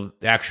the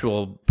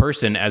actual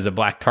person as a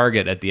black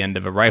target at the end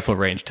of a rifle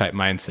range type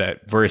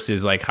mindset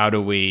versus like, how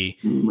do we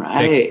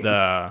fix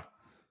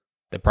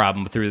the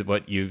problem through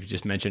what you've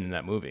just mentioned in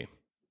that movie?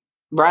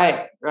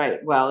 Right.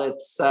 Well,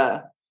 it's,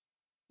 the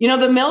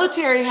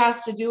military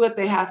has to do what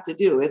they have to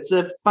do. It's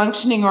a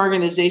functioning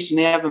organization.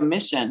 They have a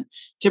mission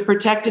to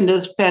protect and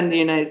defend the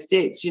United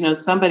States.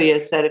 Somebody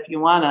has said, if you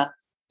want to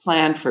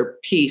plan for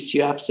peace,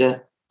 you have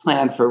to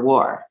plan for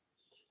war.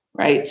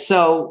 Right.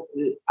 So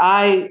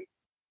I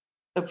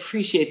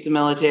appreciate the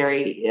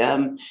military,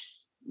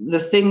 the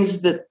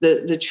things that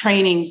the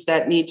trainings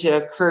that need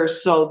to occur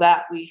so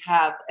that we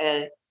have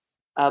a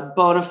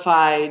bona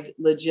fide,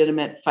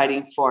 legitimate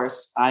fighting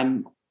force.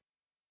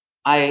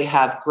 I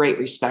have great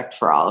respect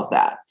for all of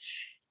that.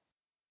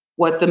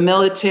 What the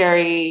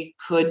military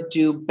could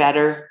do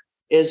better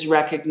is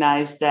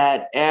recognize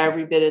that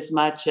every bit as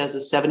much as a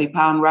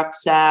 70-pound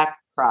rucksack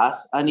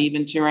across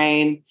uneven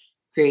terrain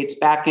creates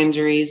back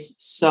injuries,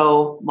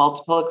 so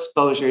multiple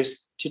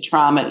exposures to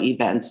trauma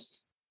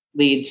events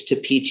leads to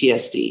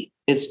PTSD.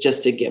 It's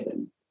just a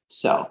given.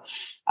 So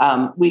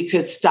we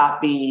could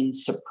stop being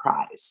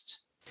surprised.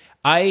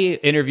 I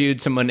interviewed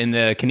someone in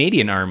the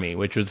Canadian Army,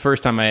 which was the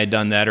first time I had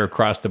done that or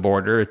crossed the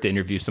border to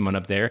interview someone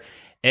up there.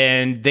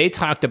 And they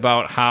talked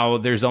about how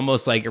there's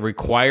almost like a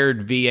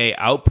required VA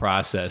out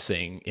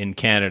processing in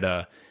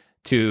Canada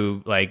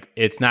to like,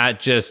 it's not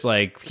just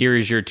like,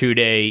 here's your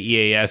 2-day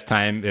EAS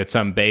time at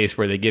some base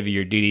where they give you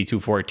your DD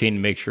 214 to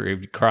make sure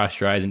you cross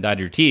your I's and dot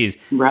your T's.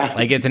 Right.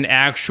 Like it's an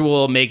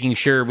actual making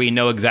sure we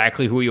know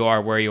exactly who you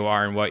are, where you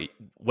are, and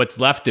what's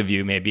left of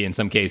you, maybe in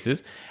some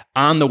cases,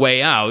 on the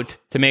way out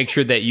to make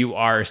sure that you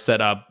are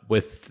set up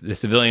with the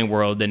civilian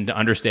world and to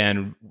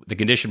understand the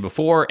condition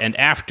before and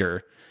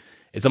after.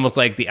 It's almost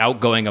like the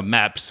outgoing of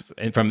MEPS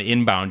and from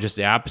inbound, just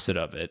the opposite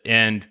of it.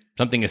 And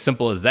something as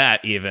simple as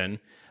that, even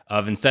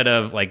of instead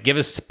of like, give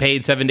us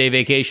paid 7-day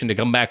vacation to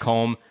come back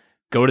home,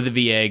 go to the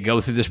VA, go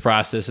through this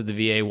process that the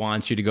VA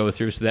wants you to go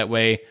through. So that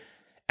way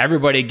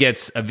everybody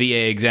gets a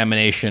VA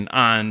examination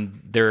on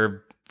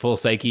their full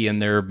psyche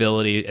and their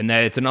ability, and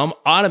that it's an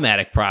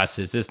automatic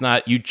process. It's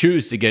not you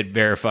choose to get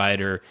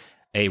verified or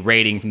a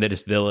rating from the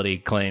disability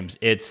claims.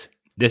 This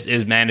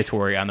is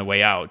mandatory on the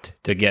way out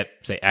to get,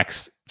 say,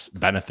 X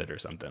benefit or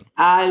something.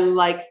 I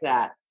like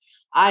that.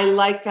 I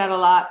like that a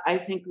lot. I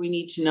think we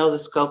need to know the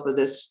scope of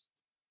this.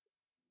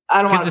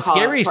 I don't want to call it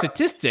a scary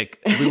statistic.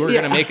 If we were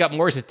going to make up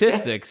more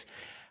statistics.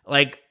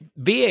 Like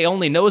VA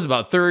only knows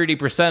about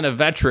 30% of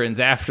veterans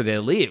after they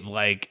leave.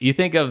 Like you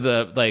think of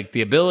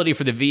the ability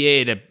for the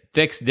VA to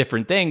fix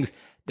different things.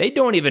 They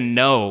don't even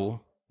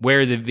know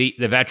where the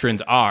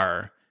veterans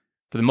are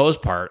for the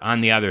most part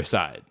on the other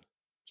side.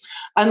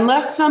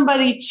 Unless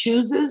somebody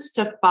chooses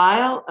to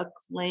file a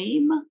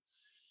claim,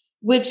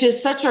 which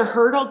is such a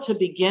hurdle to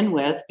begin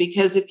with,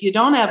 because if you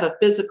don't have a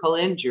physical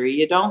injury,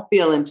 you don't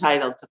feel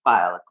entitled to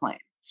file a claim.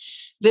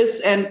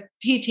 This and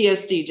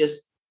PTSD,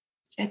 just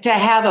to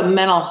have a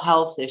mental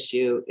health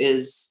issue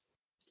is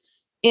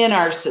in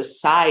our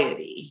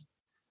society,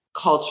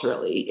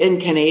 culturally, in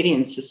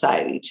Canadian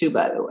society too,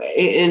 by the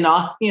way, in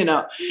all,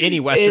 any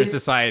Western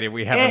society,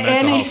 we have a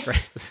mental health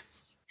crisis.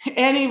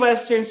 Any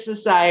Western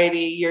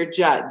society, you're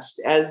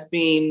judged as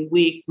being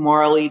weak,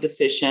 morally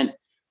deficient.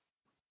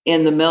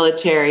 In the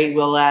military,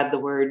 we'll add the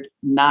word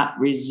not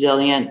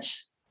resilient.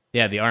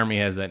 Yeah, the Army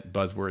has that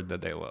buzzword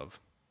that they love.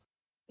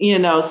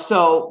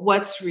 So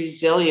what's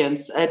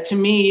resilience? To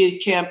me, you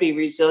can't be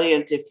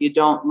resilient if you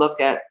don't look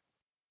at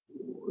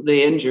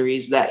the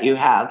injuries that you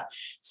have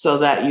so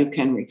that you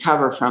can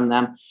recover from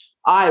them.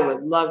 I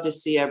would love to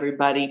see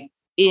everybody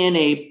in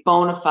a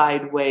bona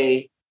fide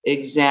way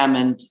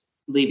examined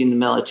leaving the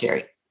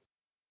military.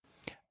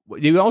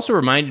 You also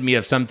reminded me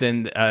of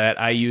something that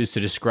I use to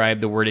describe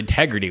the word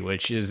integrity,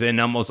 which is in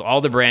almost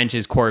all the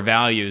branches' core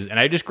values. And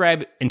I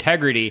describe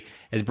integrity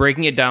as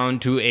breaking it down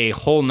to a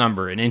whole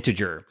number, an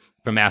integer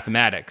from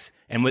mathematics.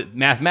 And with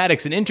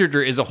mathematics, an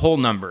integer is a whole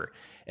number.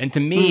 And to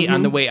me,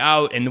 on the way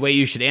out, and the way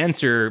you should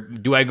answer,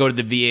 do I go to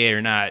the VA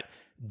or not?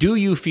 Do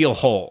you feel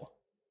whole?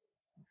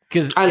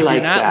 Because if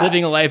you're not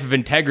living a life of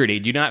integrity,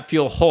 do you not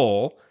feel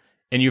whole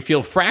and you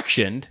feel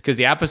fractioned, because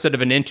the opposite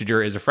of an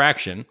integer is a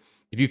fraction.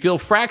 If you feel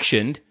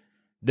fractioned,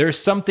 there's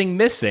something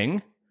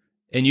missing,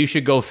 and you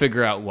should go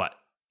figure out what.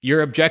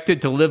 You're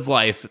objected to live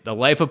life, the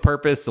life of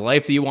purpose, the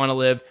life that you want to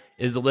live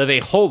is to live a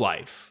whole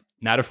life,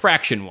 not a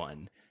fraction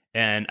one.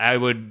 And I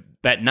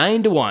would bet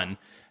 9-1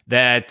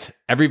 that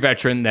every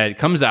veteran that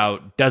comes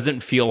out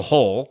doesn't feel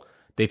whole.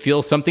 They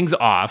feel something's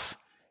off.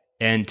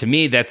 And to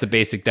me, that's a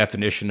basic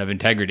definition of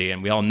integrity.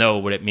 And we all know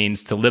what it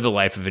means to live a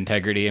life of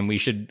integrity. And we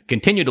should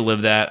continue to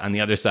live that on the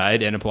other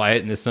side and apply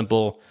it in this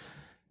simple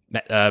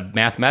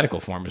mathematical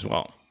form as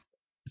well.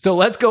 So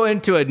let's go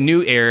into a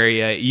new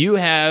area. You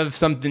have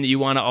something that you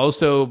want to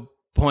also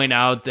point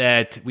out,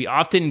 that we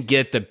often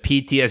get the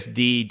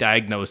PTSD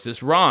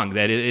diagnosis wrong.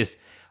 That it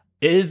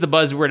is the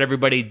buzzword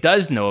everybody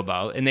does know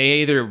about, and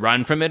they either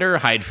run from it or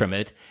hide from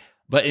it.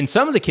 But in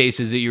some of the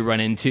cases that you run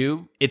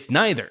into, it's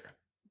neither.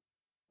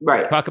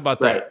 Right. Talk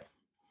about that.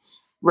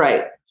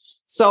 Right.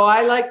 So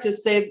I like to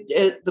say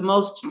the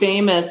most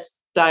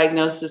famous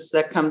diagnosis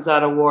that comes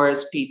out of war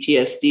is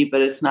PTSD,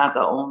 but it's not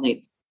the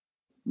only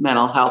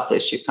mental health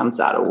issue comes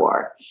out of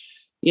war.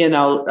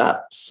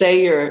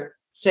 Say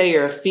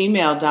you're a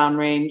female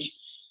downrange,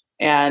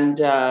 and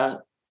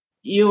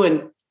you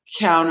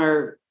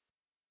encounter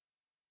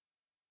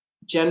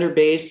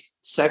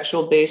gender-based,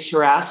 sexual-based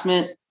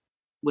harassment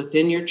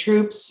within your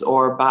troops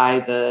or by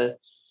the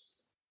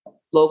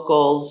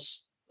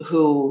locals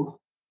who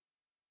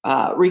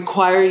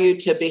require you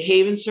to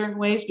behave in certain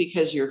ways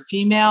because you're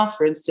female.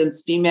 For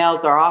instance,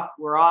 females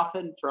were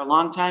often for a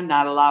long time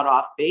not allowed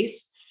off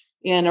base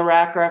in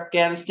Iraq or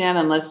Afghanistan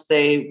unless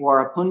they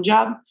wore a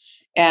punjab.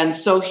 And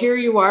so here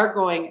you are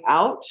going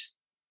out.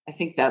 I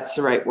think that's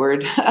the right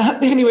word.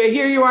 Anyway,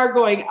 here you are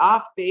going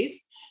off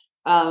base,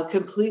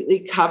 completely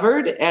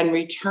covered, and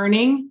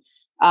returning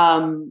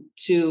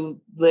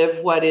to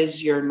live what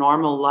is your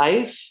normal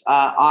life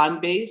on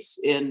base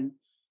in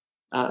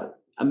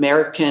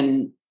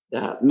American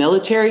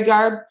military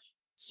garb.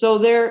 So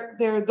there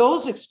are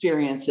those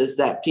experiences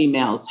that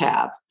females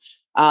have.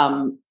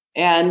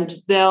 And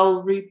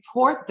they'll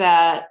report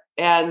that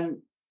and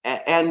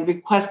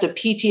request a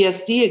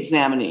PTSD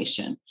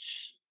examination.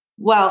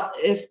 Well,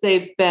 if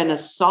they've been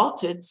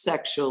assaulted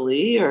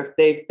sexually, or if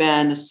they've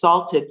been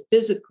assaulted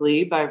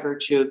physically by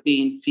virtue of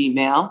being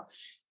female,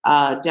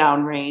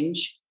 downrange,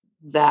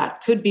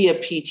 that could be a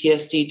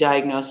PTSD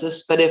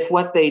diagnosis. But if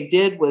what they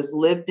did was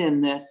lived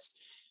in this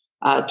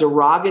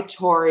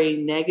derogatory,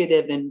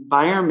 negative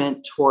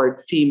environment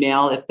toward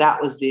female, if that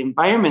was the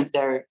environment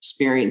they're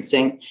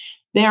experiencing,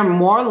 they're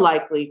more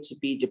likely to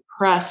be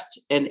depressed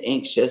and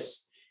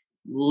anxious,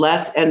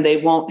 and they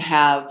won't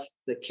have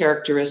the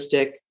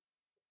characteristic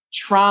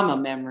trauma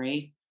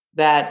memory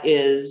that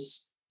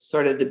is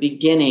sort of the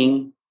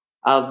beginning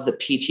of the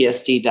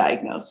PTSD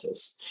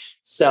diagnosis.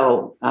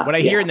 So what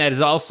I hear in that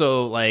is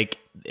also like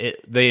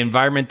the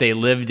environment they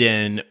lived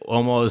in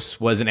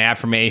almost was an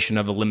affirmation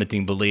of a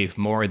limiting belief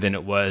more than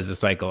it was a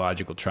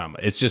psychological trauma.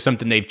 It's just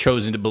something they've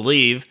chosen to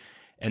believe,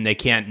 and they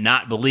can't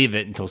not believe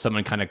it until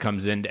someone kind of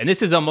comes in. And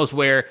this is almost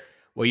where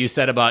what you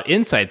said about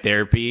insight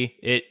therapy,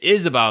 it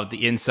is about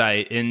the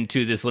insight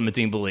into this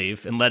limiting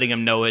belief and letting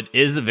them know it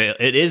is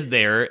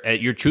there.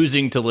 You're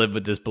choosing to live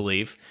with this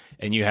belief,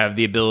 and you have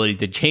the ability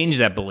to change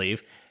that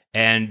belief.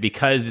 And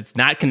because it's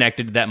not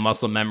connected to that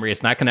muscle memory,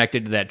 it's not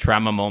connected to that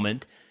trauma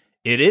moment,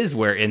 it is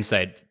where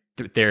insight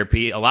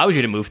therapy allows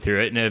you to move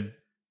through it in a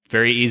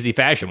very easy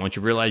fashion. Once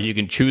you realize you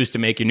can choose to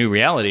make your new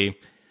reality,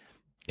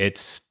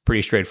 it's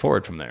pretty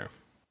straightforward from there.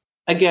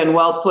 Again,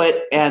 well put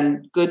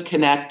and good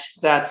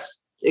connect.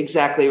 That's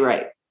exactly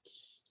right.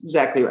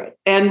 Exactly right.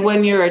 And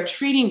when you're a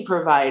treating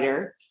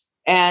provider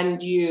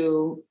and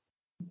you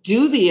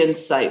do the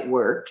insight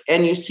work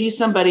and you see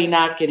somebody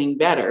not getting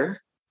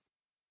better,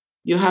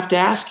 you have to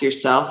ask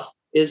yourself,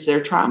 is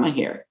there trauma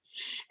here?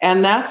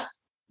 And that's,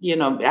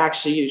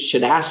 actually you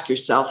should ask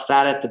yourself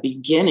that at the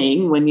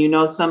beginning when you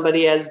know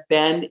somebody has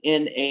been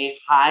in a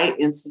high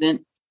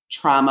incident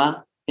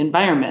trauma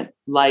environment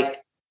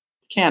like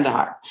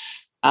Kandahar.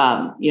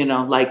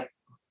 Like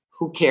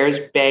who cares,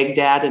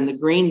 Baghdad in the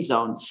green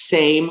zone,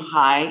 same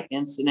high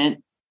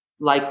incident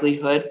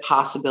likelihood,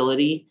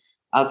 possibility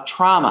of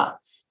trauma,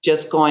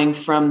 just going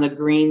from the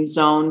green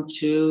zone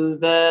to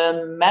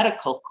the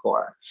medical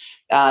corps.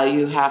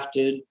 You have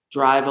to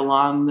drive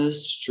along the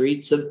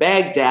streets of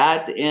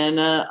Baghdad in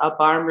a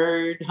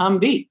up-armored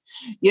Humvee,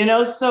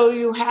 so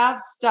you have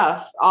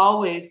stuff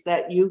always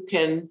that you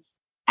can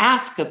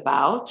ask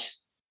about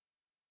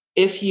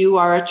if you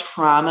are a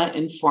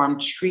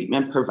trauma-informed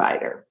treatment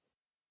provider.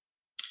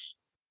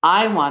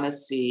 I want to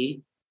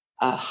see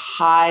a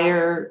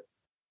higher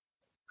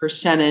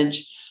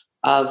percentage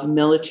of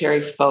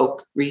military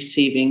folk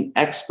receiving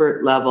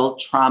expert level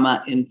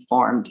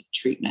trauma-informed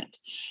treatment,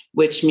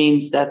 which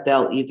means that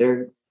they'll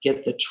either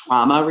get the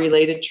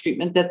trauma-related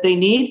treatment that they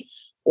need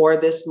or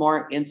this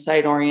more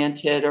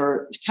insight-oriented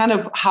or kind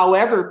of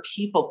however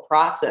people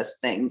process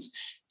things.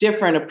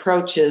 Different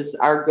approaches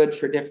are good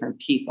for different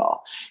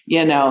people,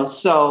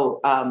 so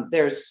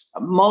there's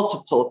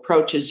multiple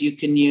approaches you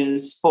can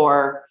use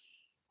for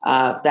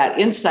that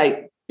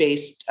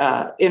insight-based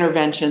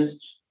interventions.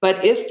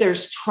 But if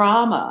there's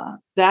trauma,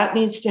 that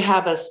needs to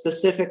have a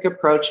specific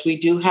approach. We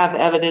do have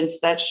evidence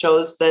that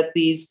shows that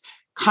these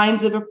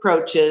kinds of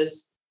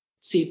approaches,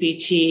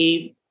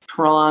 CPT,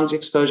 prolonged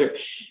exposure,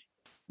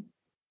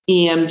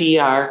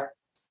 EMDR,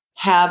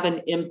 have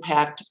an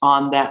impact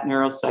on that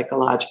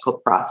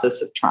neuropsychological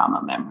process of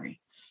trauma memory.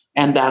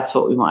 And that's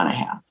what we want to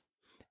have.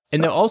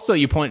 And then also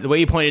the way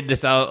you pointed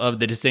this out of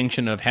the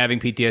distinction of having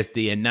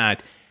PTSD and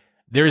not,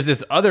 there's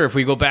this other, if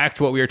we go back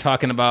to what we were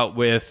talking about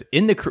with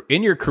in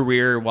your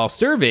career while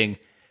serving,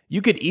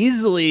 you could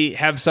easily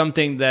have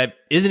something that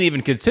isn't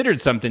even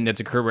considered something that's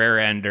a career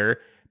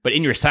ender, but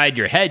in your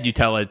head, you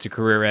tell it's a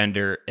career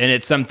ender, and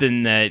it's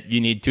something that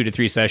you need 2 to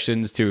 3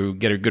 sessions to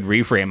get a good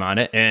reframe on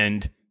it,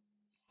 and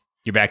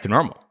you're back to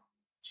normal.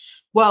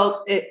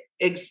 Well,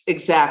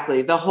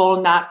 exactly. The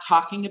whole not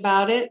talking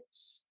about it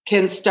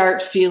can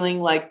start feeling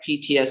like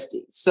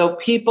PTSD. So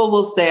people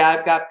will say,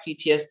 I've got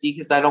PTSD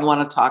because I don't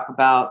want to talk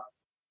about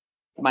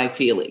my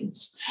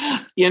feelings.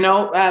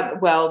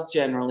 Well,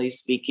 generally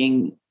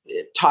speaking,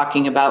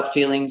 talking about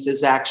feelings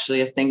is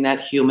actually a thing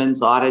that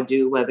humans ought to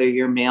do, whether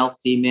you're male,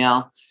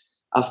 female,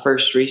 a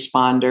first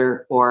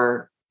responder,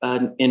 or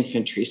an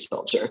infantry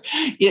soldier.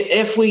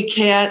 If we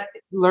can't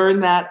learn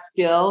that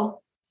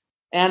skill,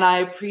 and I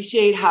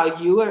appreciate how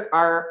you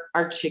are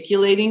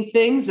articulating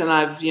things, and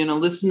I've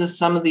listened to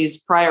some of these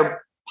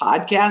prior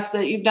podcasts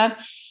that you've done.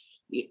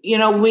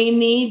 We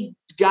need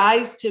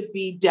guys to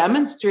be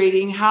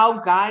demonstrating how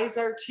guys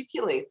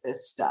articulate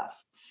this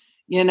stuff.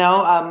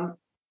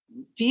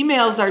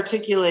 Females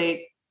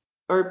articulate,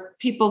 or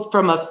people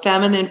from a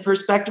feminine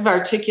perspective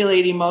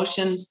articulate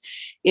emotions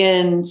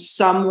in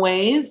some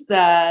ways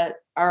that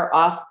are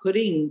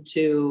off-putting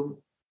to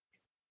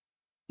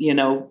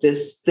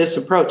this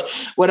approach.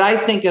 What I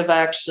think of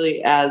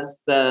actually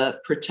as the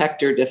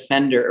protector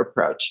defender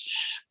approach.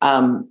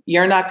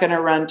 You're not going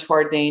to run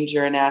toward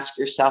danger and ask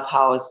yourself,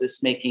 how is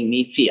this making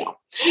me feel?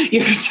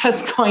 You're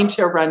just going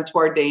to run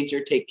toward danger,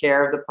 take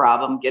care of the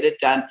problem, get it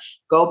done,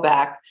 go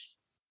back.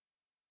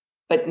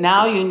 But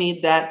now you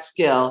need that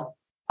skill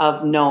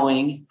of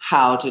knowing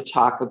how to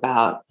talk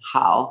about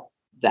how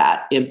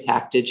that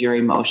impacted your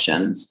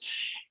emotions.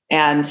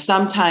 And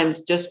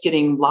sometimes just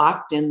getting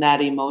locked in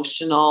that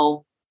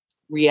emotional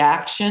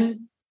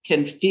reaction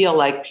can feel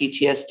like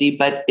PTSD,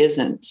 but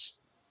isn't.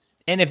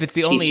 And if it's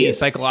the only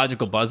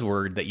psychological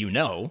buzzword that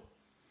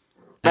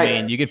I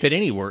mean, you can fit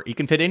any word, you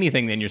can fit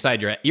anything in your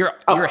side.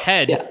 Your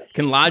head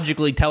can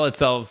logically tell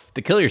itself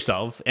to kill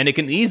yourself, and it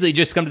can easily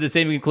just come to the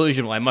same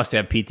conclusion. Well, I must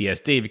have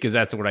PTSD because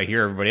that's what I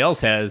hear everybody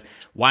else has.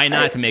 Why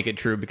not to make it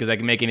true? Because I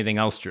can make anything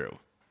else true.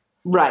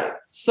 Right.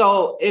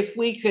 So if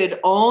we could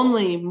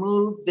only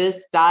move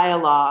this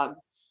dialogue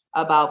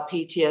about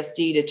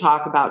PTSD to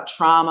talk about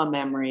trauma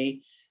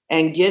memory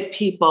and get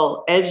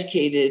people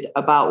educated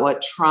about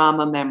what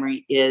trauma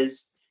memory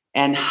is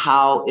and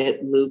how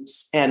it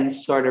loops and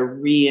sort of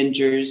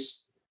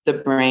re-injures the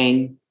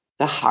brain,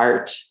 the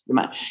heart, the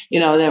mind,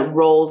 that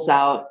rolls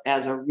out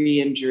as a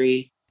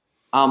re-injury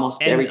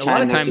almost every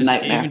time there's a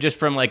nightmare. Even just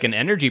from like an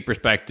energy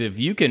perspective,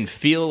 you can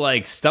feel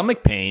like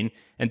stomach pain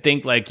and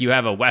think like you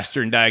have a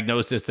Western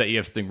diagnosis that you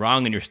have something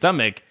wrong in your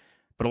stomach.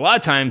 But a lot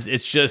of times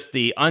it's just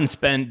the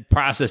unspent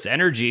processed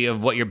energy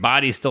of what your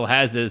body still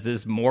has as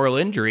this moral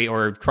injury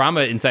or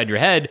trauma inside your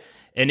head.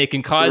 And it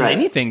can cause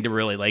anything to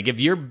really, like if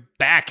your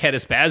back had a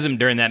spasm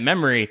during that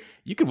memory,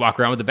 you could walk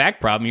around with a back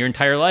problem your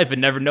entire life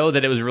and never know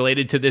that it was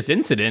related to this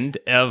incident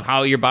of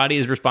how your body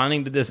is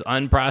responding to this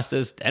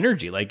unprocessed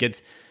energy. Like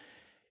it's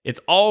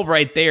all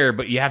right there,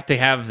 but you have to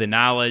have the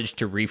knowledge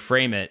to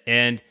reframe it.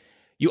 And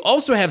you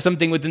also have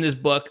something within this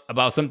book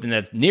about something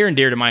that's near and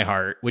dear to my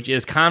heart, which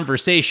is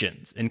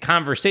conversations, and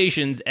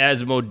conversations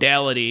as a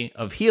modality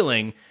of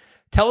healing.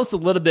 Tell us a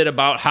little bit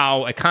about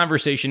how a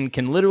conversation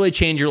can literally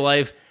change your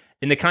life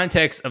in the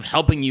context of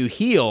helping you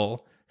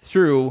heal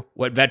through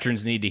what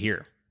veterans need to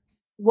hear.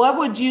 What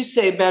would you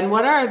say, Ben?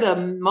 What are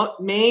the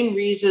main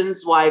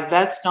reasons why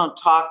vets don't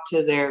talk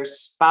to their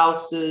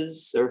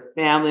spouses or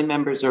family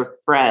members or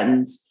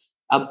friends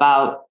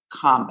about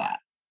combat?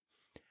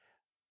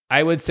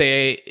 I would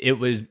say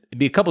it'd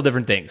be a couple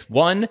different things.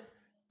 One,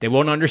 they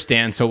won't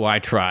understand, so why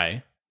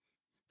try?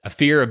 A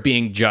fear of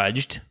being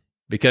judged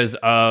because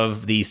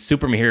of the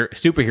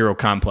superhero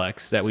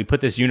complex that we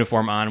put this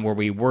uniform on where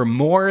we're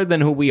more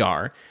than who we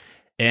are.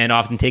 And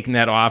often taking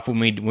that off when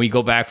we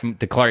go back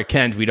to Clark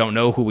Kent, we don't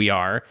know who we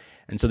are.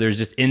 And so there's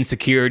just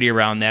insecurity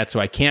around that. So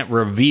I can't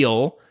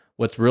reveal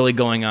what's really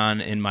going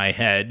on in my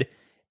head.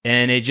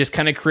 And it just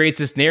kind of creates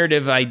this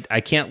narrative. I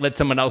can't let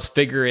someone else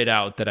figure it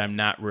out that I'm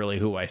not really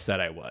who I said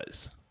I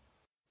was.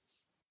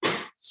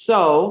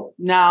 So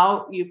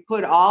now you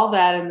put all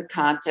that in the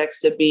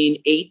context of being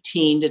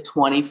 18 to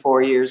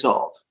 24 years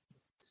old.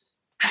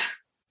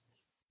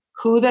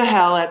 Who the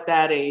hell at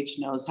that age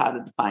knows how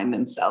to define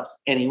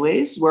themselves?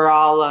 Anyways, we're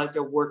all a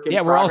work in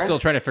progress. We're all still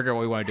trying to figure out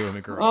what we want to do when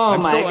we grow up. Oh,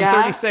 I'm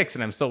God. 36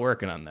 and I'm still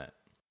working on that.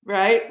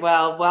 Right.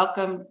 Well,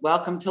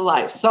 welcome to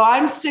life. So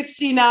I'm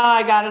 60 now.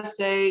 I got to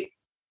say,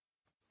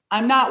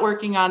 I'm not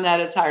working on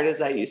that as hard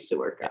as I used to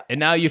work on. And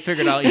now you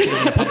figured out you should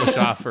have been a published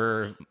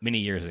author many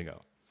years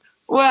ago.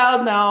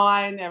 Well, no,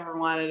 I never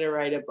wanted to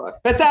write a book,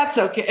 but that's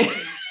okay.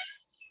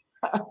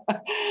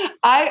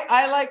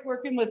 I like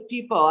working with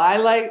people.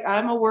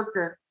 I'm a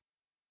worker.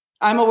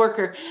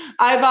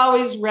 I've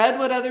always read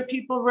what other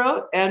people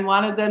wrote and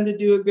wanted them to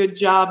do a good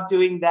job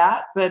doing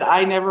that, but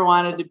I never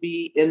wanted to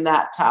be in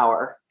that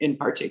tower in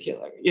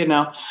particular.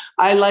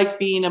 I like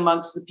being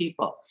amongst the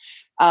people.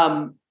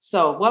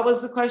 So what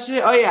was the question?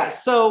 Oh yeah.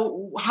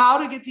 So how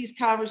to get these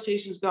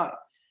conversations going?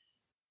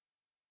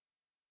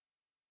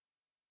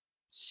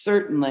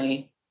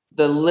 Certainly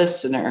the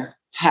listener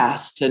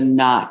has to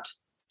not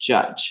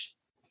judge.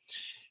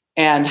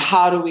 And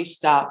how do we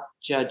stop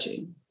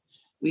judging?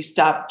 We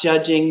stop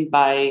judging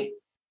by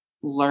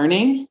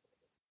learning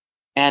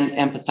and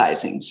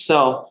empathizing.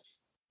 So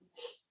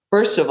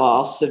first of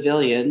all,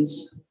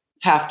 civilians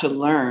have to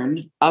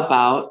learn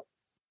about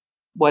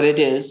what it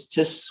is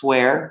to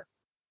swear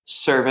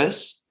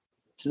service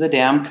to the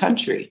damn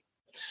country.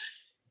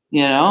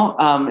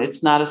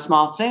 It's not a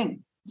small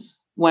thing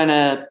when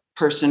a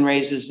person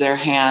raises their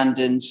hand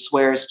and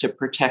swears to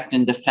protect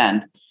and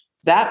defend.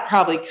 That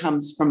probably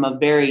comes from a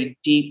very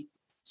deep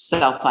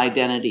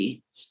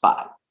self-identity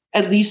spot,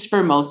 at least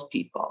for most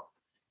people.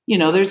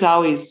 There's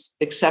always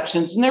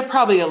exceptions, and there are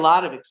probably a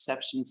lot of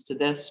exceptions to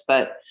this,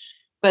 but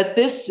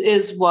this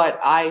is what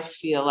I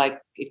feel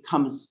like it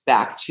comes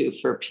back to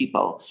for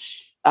people.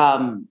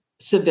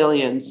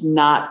 Civilians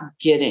not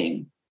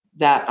getting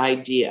that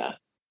idea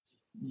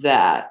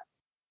that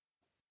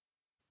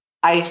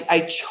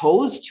I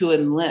chose to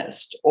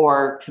enlist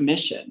or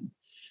commission,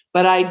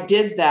 but I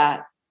did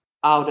that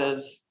out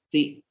of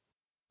the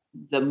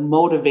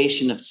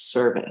motivation of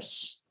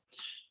service.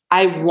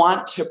 I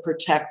want to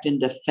protect and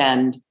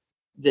defend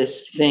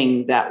this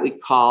thing that we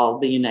call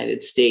the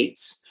United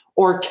States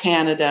or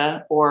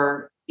Canada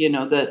or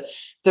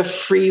the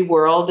free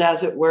world,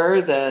 as it were,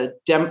 the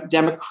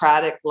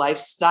democratic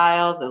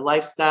lifestyle, the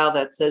lifestyle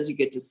that says you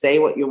get to say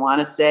what you want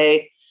to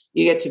say,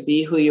 you get to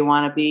be who you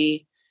want to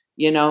be.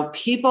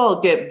 People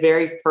get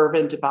very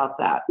fervent about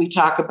that. We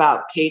talk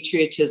about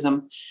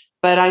patriotism,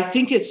 but I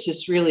think it's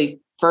just really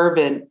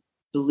fervent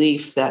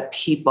belief that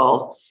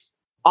people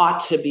ought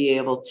to be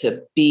able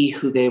to be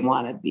who they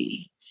want to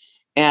be.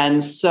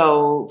 And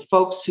so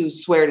folks who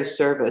swear to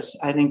service,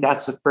 I think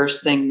that's the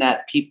first thing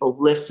that people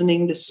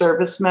listening to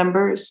service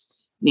members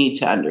need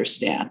to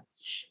understand.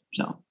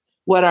 So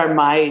what are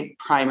my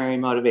primary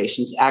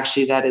motivations?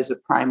 Actually, that is a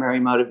primary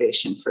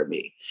motivation for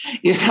me,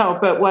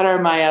 but what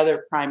are my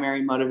other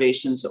primary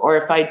motivations? Or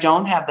if I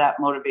don't have that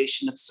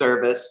motivation of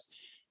service,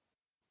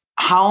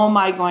 how am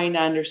I going to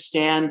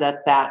understand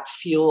that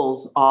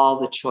fuels all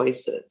the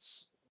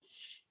choices?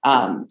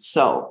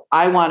 So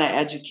I want to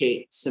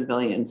educate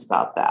civilians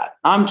about that.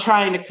 I'm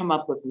trying to come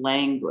up with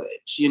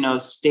language,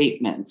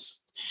 statements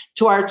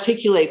to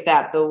articulate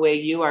that the way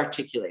you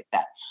articulate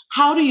that.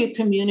 How do you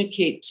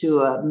communicate to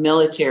a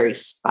military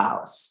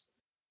spouse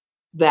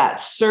that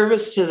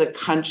service to the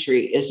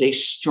country is a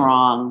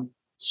strong,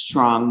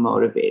 strong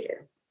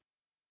motivator?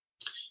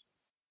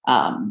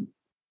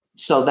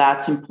 So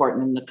that's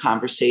important in the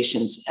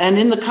conversations. And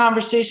in the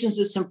conversations,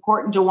 it's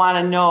important to want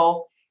to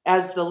know,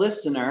 as the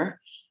listener,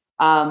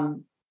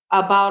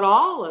 about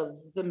all of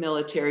the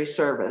military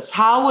service.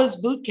 How was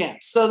boot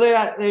camp? So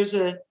there's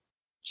a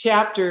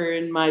chapter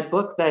in my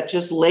book that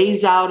just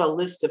lays out a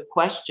list of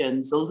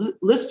questions, a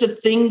list of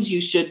things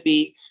you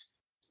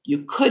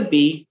could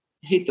be,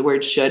 I hate the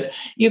word should,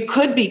 you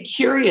could be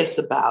curious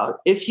about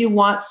if you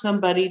want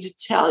somebody to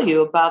tell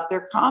you about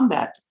their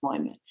combat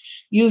deployment.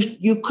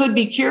 You could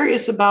be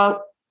curious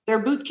about their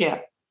boot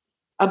camp,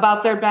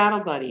 about their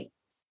battle buddy,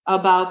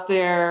 about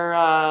their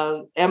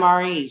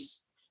MREs,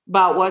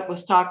 about what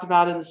was talked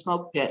about in the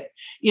smoke pit.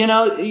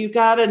 You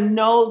got to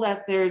know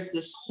that there's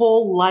this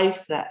whole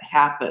life that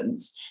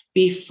happens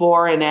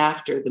before and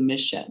after the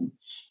mission.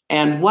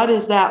 And what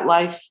is that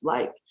life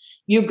like?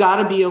 You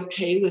got to be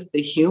okay with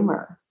the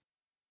humor.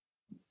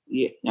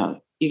 You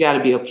got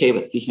to be okay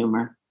with the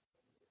humor.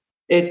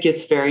 It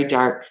gets very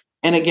dark.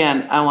 And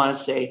again, I want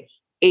to say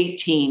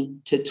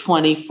 18 to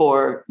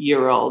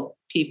 24-year-old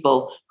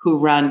people who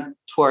run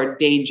toward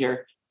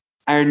danger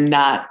are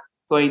not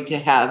going to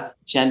have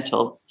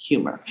gentle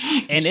humor.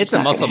 And it's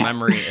a muscle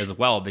memory as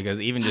well,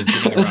 because even just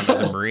getting around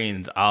other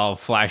Marines, I'll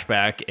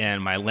flashback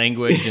and my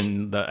language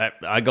and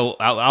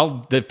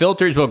the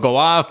filters will go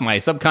off, my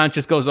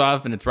subconscious goes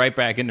off, and it's right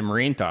back into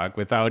Marine talk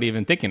without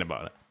even thinking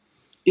about it.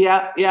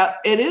 Yeah,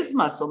 it is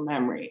muscle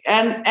memory.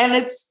 And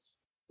it's,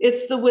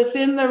 It's the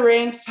within the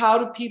ranks, how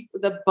do people,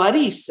 the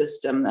buddy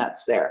system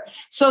that's there.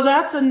 So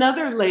that's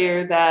another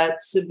layer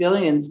that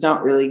civilians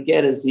don't really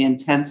get, is the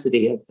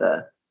intensity of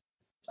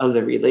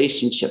the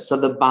relationships,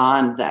 of the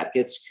bond that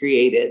gets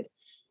created.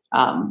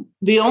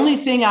 The only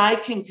thing I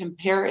can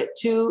compare it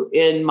to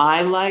in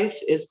my life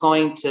is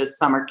going to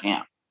summer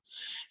camp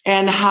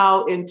and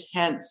how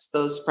intense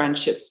those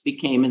friendships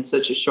became in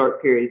such a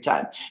short period of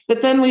time.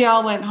 But then we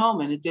all went home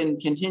and it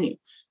didn't continue.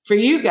 For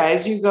you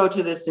guys, you go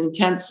to this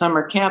intense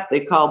summer camp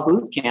they call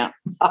boot camp,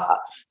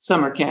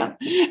 summer camp.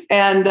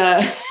 And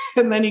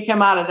then you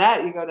come out of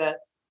that,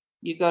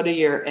 you go to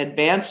your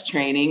advanced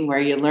training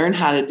where you learn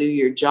how to do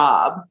your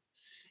job.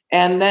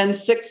 And then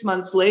 6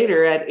 months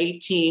later, at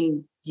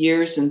 18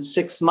 years and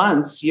 6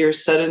 months, you're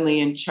suddenly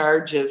in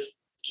charge of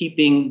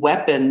keeping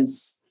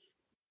weapons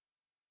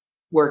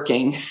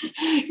working.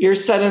 You're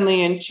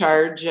suddenly in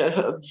charge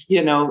of,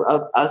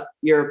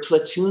 you're a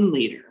platoon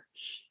leader.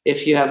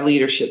 If you have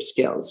leadership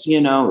skills,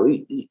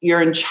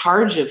 you're in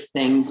charge of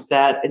things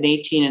that an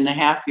 18 and a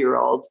half year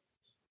old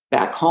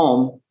back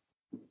home,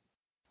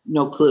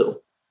 no clue.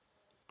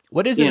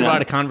 What is it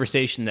about a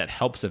conversation that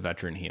helps a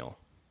veteran heal?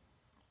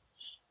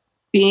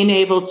 Being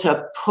able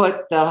to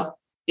put the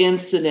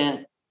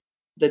incident,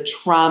 the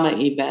trauma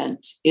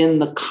event, in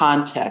the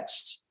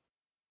context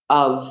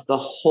of the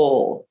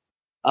whole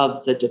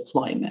of the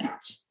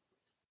deployment.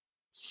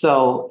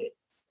 So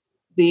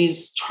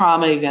these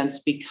trauma events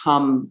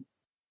become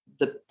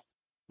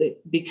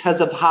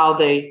because of how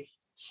they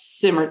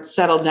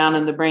settle down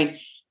in the brain.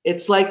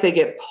 It's like they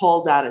get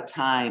pulled out of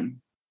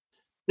time.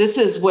 This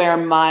is where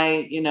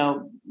my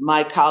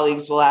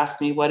colleagues will ask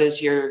me, what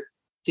is your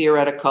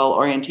theoretical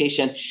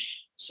orientation?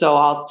 So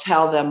I'll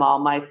tell them all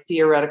my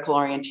theoretical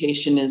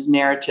orientation is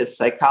narrative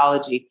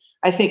psychology.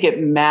 I think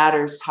it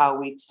matters how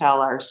we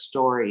tell our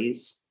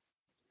stories.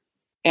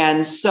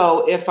 And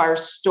so if our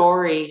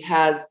story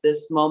has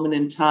this moment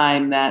in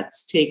time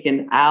that's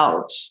taken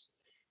out,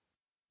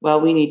 well,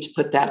 we need to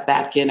put that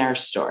back in our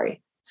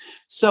story.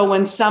 So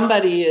when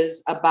somebody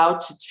is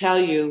about to tell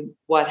you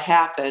what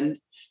happened,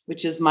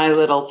 which is my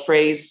little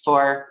phrase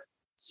for,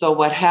 so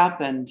what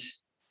happened?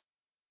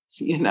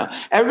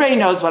 Everybody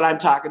knows what I'm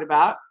talking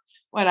about.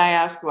 When I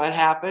ask what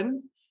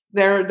happened,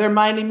 their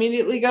mind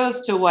immediately goes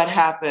to what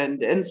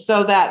happened. And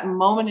so that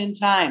moment in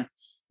time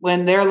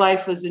when their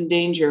life was in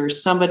danger, or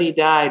somebody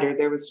died, or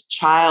there was a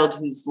child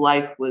whose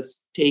life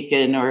was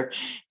taken, or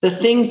the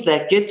things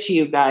that get to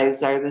you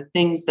guys are the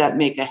things that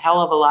make a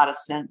hell of a lot of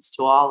sense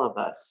to all of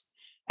us,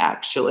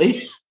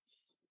 actually.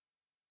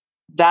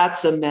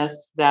 That's a myth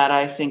that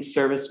I think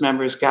service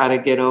members got to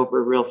get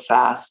over real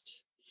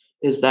fast,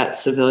 is that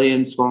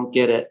civilians won't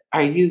get it.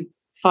 Are you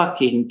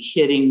fucking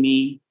kidding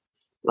me?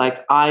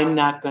 Like, I'm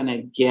not going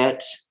to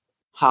get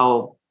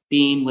how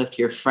being with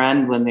your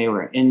friend when they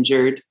were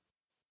injured,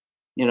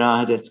 I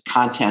had a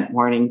content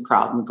warning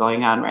problem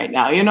going on right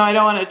now. I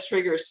don't want to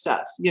trigger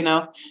stuff,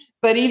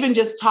 but even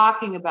just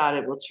talking about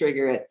it will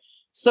trigger it.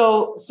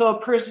 So a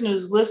person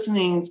who's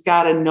listening's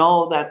got to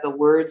know that the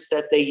words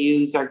that they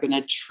use are going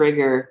to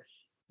trigger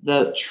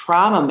the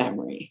trauma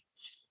memory.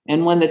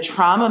 And when the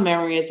trauma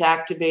memory is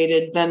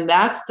activated, then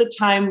that's the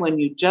time when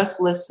you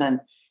just listen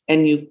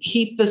and you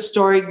keep the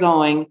story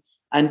going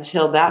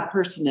until that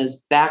person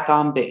is back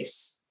on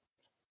base.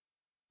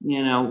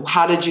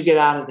 How did you get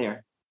out of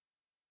there?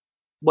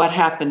 What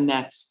happened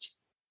next?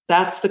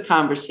 That's the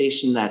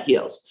conversation that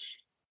heals.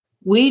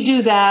 We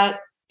do that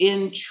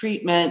in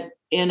treatment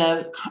in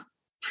a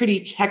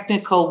pretty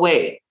technical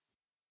way.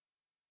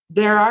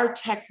 There are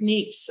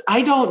techniques.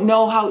 I don't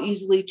know how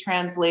easily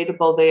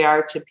translatable they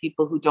are to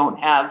people who don't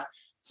have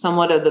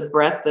somewhat of the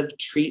breadth of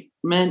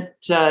treatment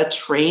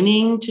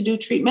training to do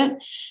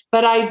treatment.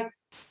 But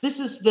this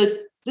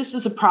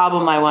is a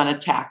problem I want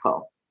to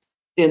tackle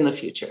in the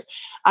future.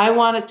 I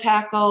want to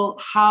tackle,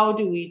 how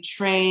do we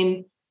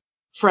train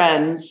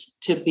friends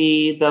to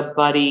be the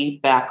buddy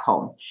back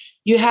home?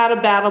 You had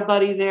a battle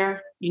buddy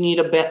there. You need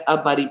a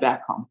buddy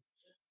back home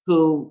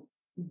who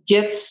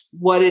gets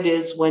what it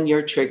is when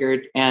you're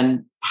triggered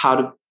and how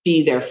to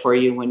be there for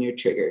you when you're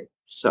triggered.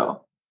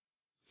 So,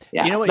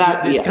 yeah.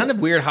 It's kind of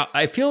weird how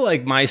I feel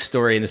like my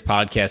story in this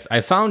podcast,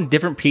 I found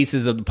different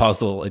pieces of the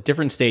puzzle at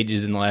different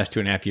stages in the last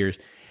 2.5 years.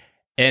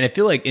 And I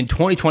feel like in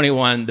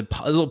 2021, the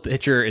puzzle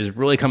picture is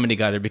really coming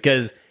together,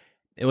 because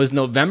it was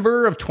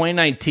November of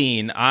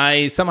 2019.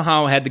 I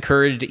somehow had the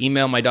courage to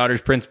email my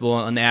daughter's principal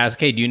and ask,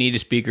 hey, do you need a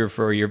speaker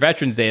for your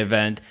Veterans Day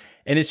event?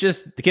 And it's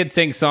just the kids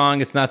sing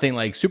song. It's nothing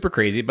like super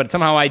crazy, but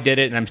somehow I did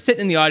it. And I'm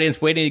sitting in the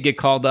audience waiting to get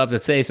called up to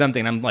say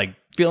something. I'm like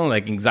feeling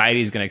like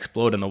anxiety is going to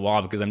explode on the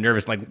wall because I'm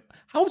nervous. Like,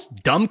 how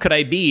dumb could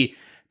I be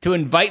to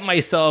invite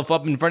myself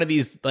up in front of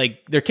these,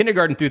 like, they're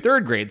kindergarten through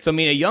third grade. So I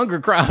mean, a younger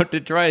crowd,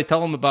 to try to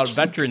tell them about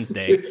Veterans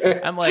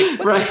Day. I'm like,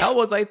 what the hell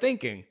was I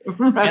thinking?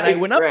 And I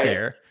went up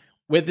there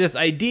with this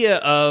idea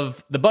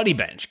of the buddy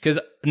bench, because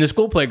in the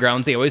school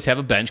playgrounds, they always have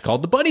a bench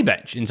called the buddy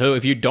bench. And so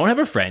if you don't have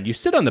a friend, you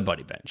sit on the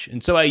buddy bench.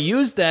 And so I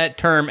used that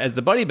term as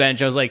the buddy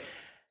bench. I was like,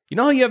 you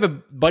know how you have a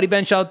buddy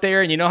bench out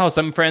there, and you know how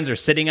some friends are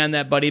sitting on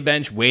that buddy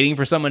bench waiting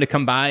for someone to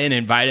come by and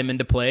invite them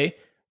into play?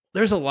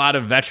 there's a lot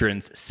of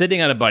veterans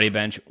sitting on a buddy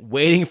bench,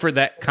 waiting for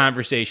that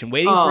conversation,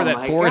 waiting for that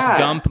my Forrest God.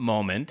 Gump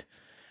moment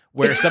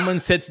where someone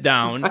sits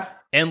down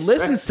and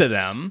listens to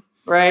them.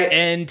 Right.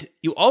 And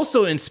you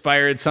also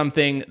inspired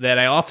something that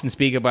I often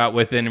speak about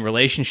within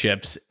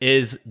relationships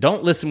is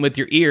don't listen with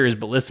your ears,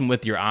 but listen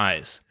with your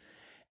eyes.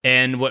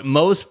 And what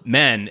most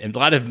men, and a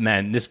lot of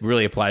men, this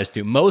really applies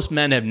to, most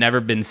men have never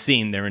been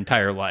seen their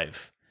entire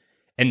life.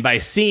 And by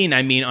seen,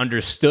 I mean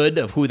understood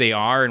of who they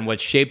are and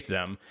what shaped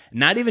them.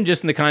 Not even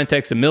just in the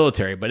context of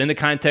military, but in the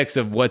context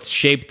of what's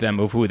shaped them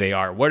of who they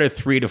are. What are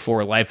 3 to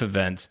 4 life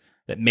events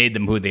that made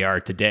them who they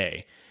are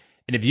today?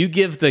 And if you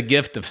give the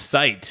gift of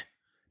sight,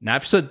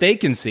 not so that they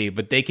can see,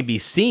 but they can be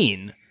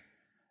seen,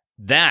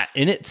 that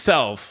in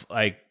itself,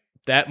 like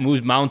that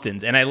moves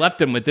mountains. And I left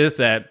them with this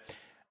and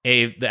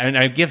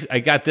I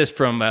got this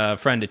from a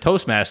friend at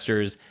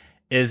Toastmasters,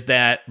 is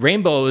that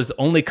rainbows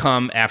only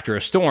come after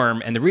a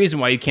storm. And the reason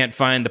why you can't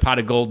find the pot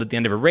of gold at the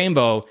end of a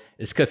rainbow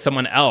is because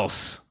someone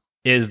else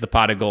is the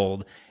pot of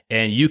gold.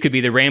 And you could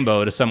be the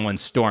rainbow to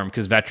someone's storm,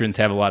 because veterans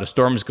have a lot of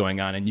storms going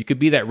on. And you could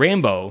be that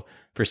rainbow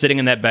for sitting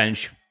on that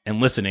bench and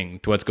listening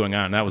to what's going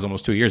on. And that was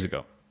almost 2 years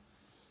ago.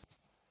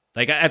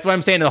 Like, that's what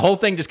I'm saying. The whole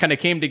thing just kind of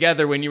came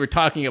together when you were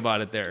talking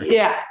about it there.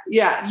 Yeah.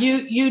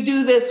 You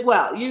do this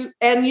well.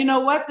 And you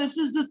know what? This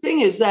is the thing,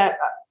 is that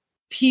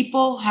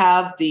people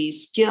have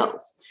these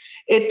skills.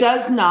 It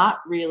does not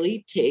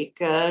really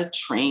take a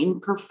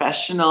trained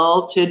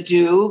professional to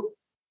do.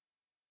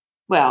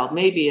 Well,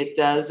 maybe it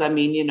does. I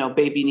mean,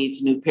 baby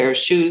needs a new pair of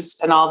shoes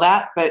and all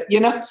that. But,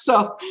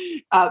 so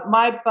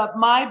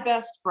my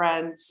best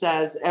friend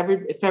says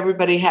if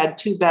everybody had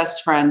 2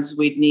 best friends,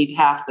 we'd need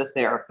half the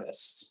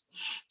therapists.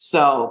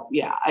 So,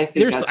 yeah, I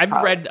think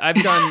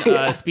I've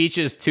done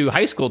speeches to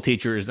high school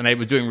teachers, and I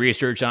was doing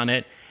research on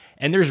it.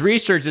 And there's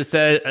research that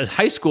says a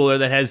high schooler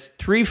that has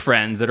 3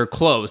 friends that are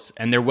close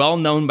and they're well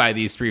known by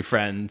these 3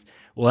 friends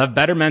will have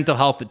better mental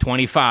health at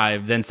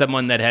 25 than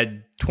someone that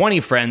had 20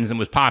 friends and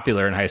was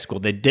popular in high school.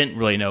 They didn't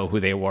really know who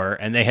they were,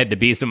 and they had to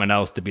be someone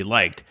else to be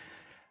liked.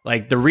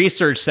 Like, the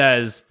research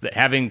says that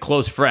having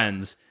close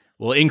friends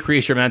will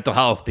increase your mental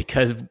health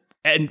because,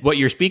 and what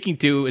you're speaking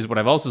to is what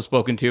I've also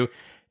spoken to,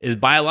 is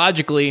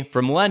biologically,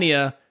 for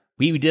millennia,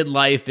 we did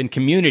life in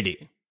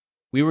community.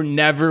 We were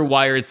never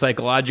wired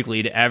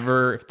psychologically to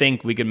ever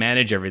think we could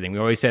manage everything. We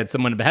always had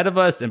someone ahead of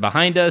us and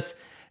behind us.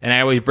 And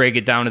I always break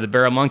it down to the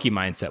barrel monkey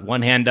mindset.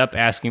 One hand up,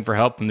 asking for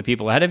help from the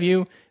people ahead of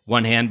you.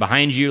 One hand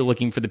behind you,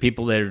 looking for the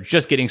people that are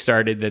just getting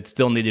started that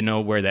still need to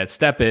know where that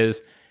step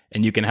is,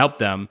 and you can help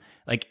them.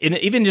 Like,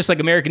 even just like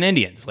American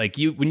Indians, like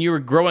when you were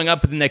growing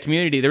up within that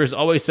community, there was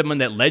always someone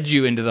that led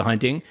you into the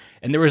hunting,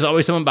 and there was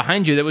always someone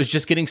behind you that was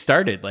just getting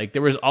started. Like,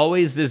 there was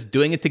always this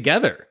doing it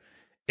together.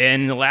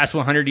 And in the last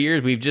 100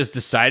 years, we've just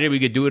decided we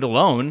could do it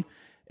alone.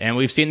 And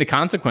we've seen the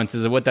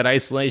consequences of what that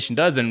isolation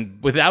does. And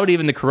without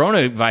even the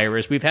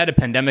coronavirus, we've had a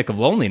pandemic of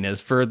loneliness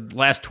for the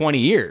last 20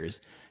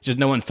 years. Just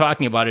no one's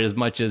talking about it as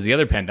much as the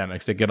other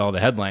pandemics that get all the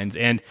headlines.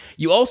 And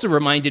you also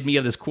reminded me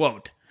of this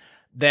quote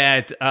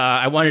that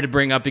I wanted to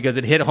bring up because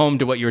it hit home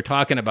to what you were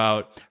talking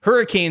about.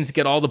 Hurricanes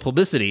get all the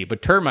publicity,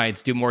 but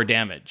termites do more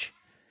damage.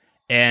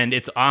 And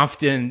it's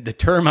often the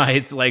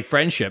termites, like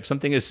friendship,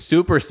 something as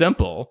super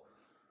simple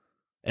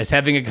as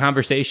having a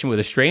conversation with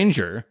a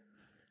stranger,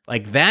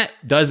 like that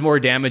does more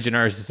damage in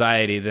our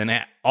society than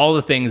all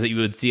the things that you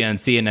would see on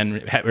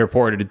CNN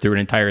reported through an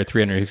entire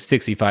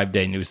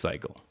 365-day news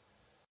cycle.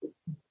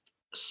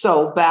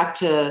 So back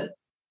to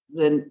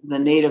the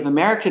Native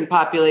American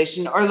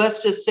population, or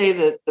let's just say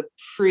that the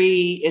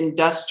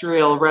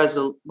pre-industrial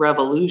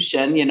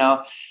revolution,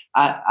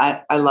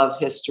 I love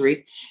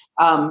history.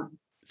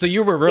 So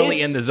you were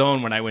really in the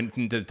zone when I went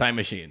into the time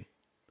machine.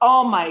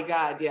 Oh my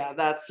God. Yeah.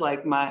 That's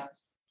like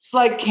it's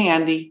like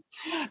candy.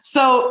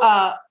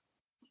 So,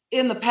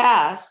 in the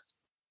past,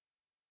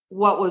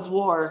 what was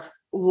war?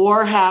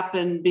 War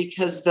happened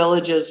because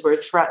villages were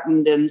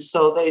threatened. And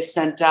so they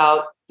sent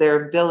out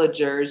their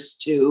villagers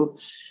to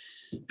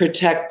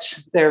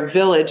protect their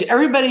village.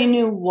 Everybody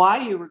knew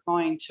why you were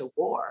going to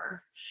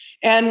war.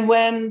 And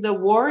when the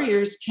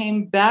warriors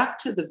came back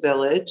to the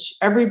village,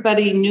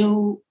 everybody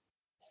knew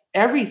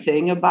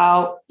everything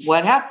about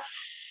what happened.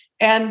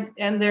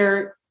 And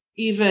they're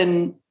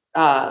even,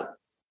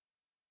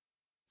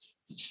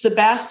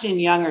 Sebastian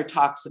Junger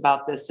talks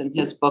about this in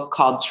his book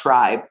called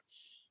Tribe.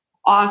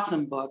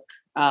 Awesome book.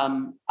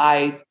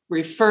 I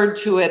referred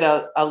to it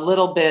a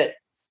little bit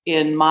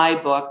in my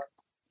book,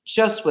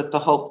 just with the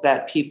hope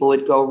that people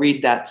would go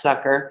read that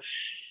sucker.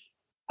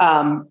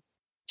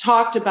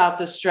 Talked about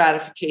the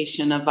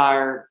stratification of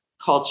our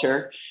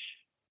culture.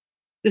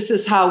 This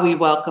is how we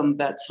welcome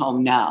vets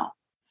home now.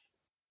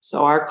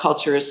 So our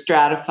culture is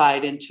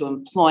stratified into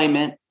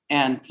employment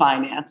and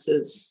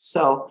finances.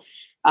 So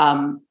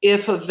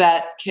if a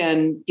vet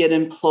can get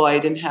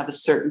employed and have a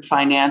certain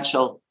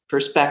financial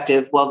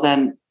perspective, well,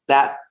 then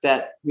that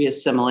vet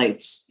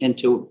reassimilates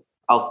into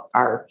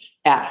our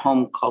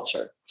at-home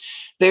culture.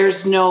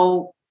 There's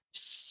no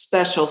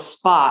special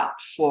spot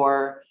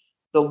for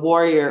the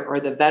warrior or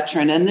the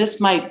veteran. And this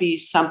might be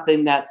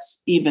something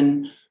that's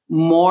even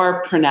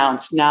more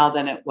pronounced now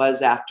than it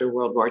was after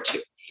World War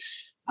II.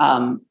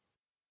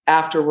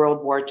 After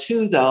World War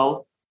II,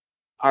 though,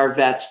 our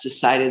vets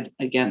decided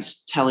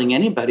against telling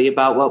anybody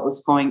about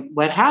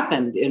what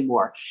happened in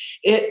war.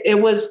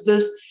 It was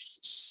the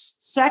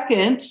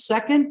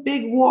second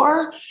big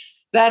war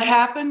that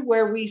happened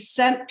where we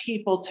sent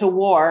people to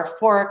war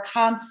for a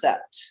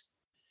concept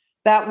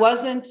that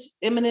wasn't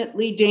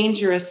imminently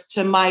dangerous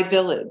to my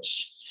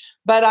village.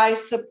 But I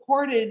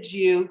supported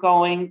you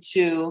going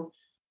to,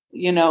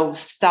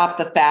 stop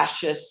the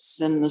fascists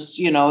and this,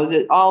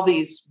 all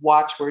these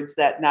watchwords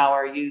that now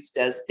are used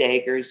as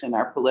daggers in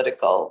our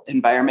political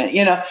environment.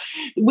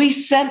 We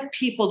sent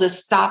people to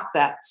stop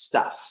that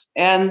stuff.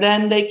 And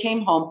then they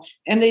came home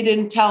and they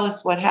didn't tell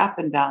us what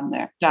happened down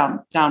there,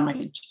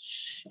 downrange.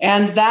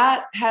 And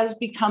that has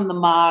become the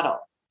model.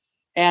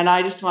 And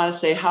I just want to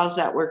say, how's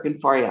that working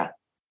for you?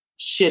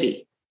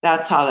 Shitty.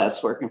 That's how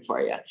that's working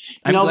for you.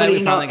 I'm glad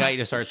we finally got you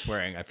to start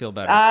swearing. I feel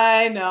better.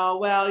 I know.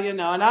 Well, an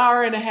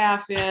hour and a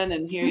half in,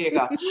 and here you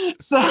go.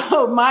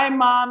 So my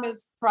mom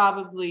is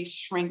probably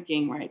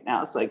shrinking right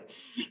now. It's like,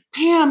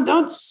 Pam,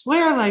 don't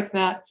swear like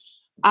that.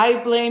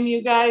 I blame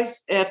you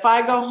guys. If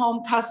I go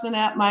home cussing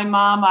at my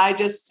mom, I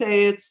just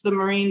say it's the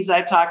Marines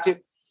I talk to.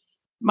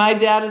 My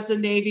dad is a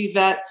Navy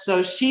vet,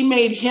 so she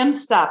made him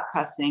stop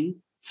cussing.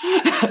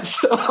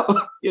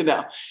 So,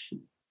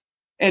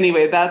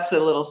 Anyway, that's a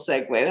little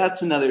segue.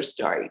 That's another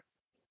story.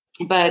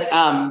 But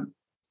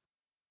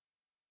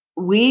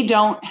we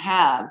don't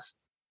have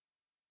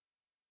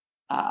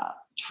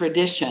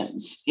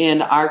traditions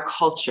in our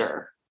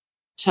culture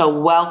to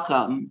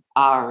welcome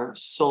our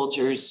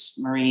soldiers,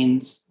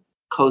 Marines,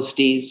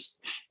 Coasties.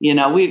 We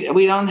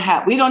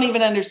don't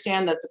even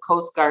understand that the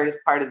Coast Guard is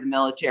part of the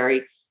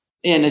military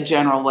in a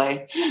general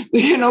way.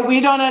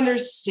 We don't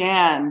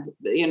understand,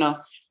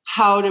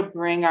 how to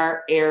bring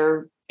our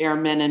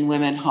airmen and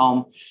women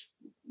home.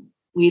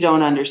 We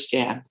don't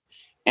understand.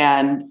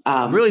 And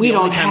really, the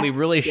only time we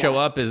really show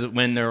up is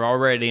when they're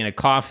already in a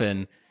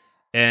coffin.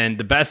 And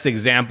the best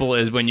example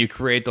is when you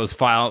create those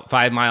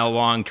 5-mile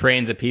long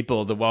trains of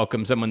people to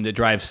welcome someone that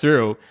drives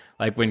through.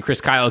 Like when Chris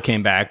Kyle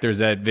came back, there's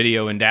that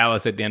video in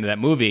Dallas at the end of that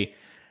movie.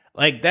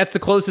 Like that's the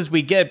closest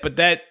we get, but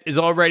that is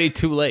already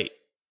too late.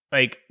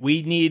 Like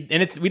we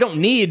don't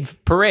need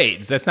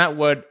parades. That's not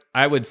what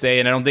I would say.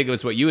 And I don't think it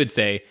was what you would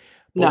say.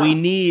 But we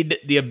need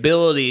the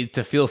ability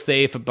to feel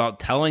safe about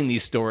telling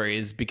these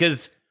stories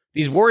because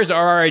these wars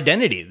are our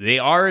identity. They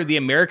are the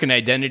American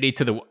identity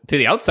to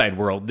the outside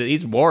world.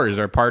 These wars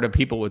are part of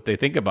people what they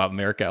think about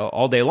America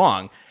all day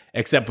long.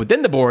 Except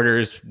within the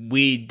borders,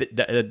 we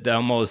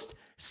almost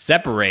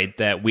separate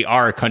that we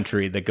are a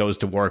country that goes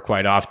to war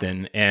quite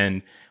often,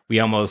 and we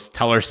almost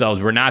tell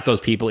ourselves we're not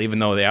those people, even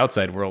though the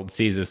outside world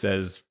sees us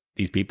as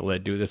these people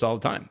that do this all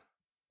the time.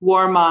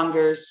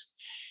 Warmongers.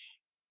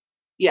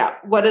 Yeah,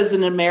 what is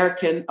an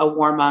American? A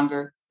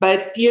warmonger.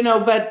 But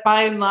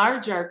by and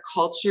large, our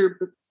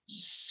culture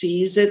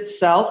sees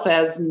itself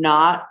as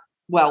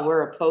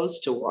we're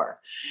opposed to war.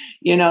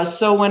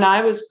 So when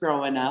I was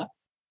growing up,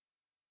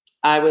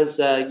 I was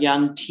a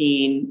young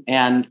teen,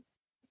 and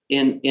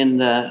in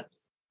the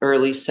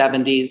early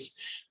 70s,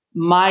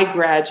 my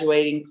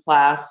graduating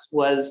class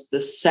was the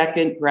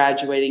second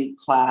graduating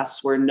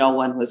class where no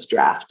one was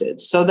drafted.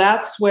 So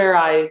that's where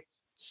I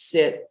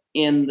sit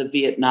in the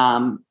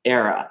Vietnam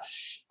era.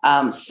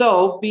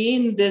 So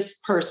being this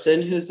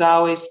person who's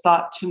always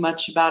thought too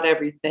much about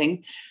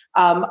everything,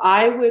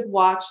 I would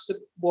watch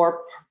the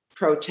war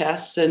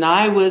protests, and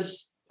I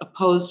was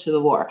opposed to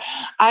the war.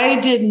 I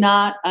did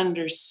not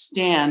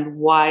understand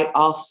why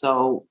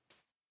also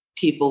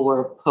people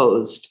were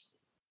opposed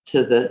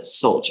to the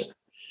soldier.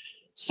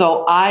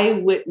 So I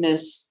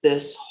witnessed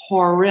this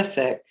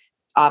horrific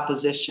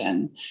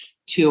opposition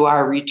to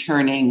our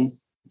returning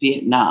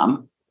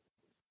Vietnam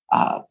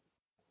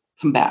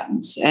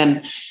combatants.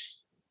 And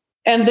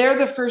they're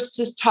the first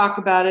to talk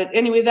about it.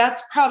 Anyway,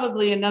 that's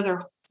probably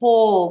another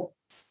whole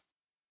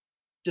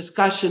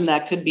discussion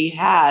that could be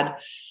had.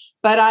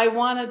 But I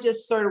want to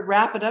just sort of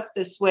wrap it up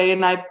this way.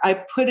 And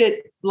I put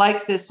it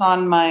like this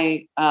on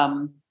my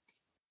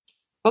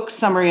book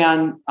summary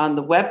on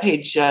the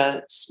webpage,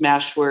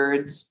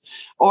 Smashwords,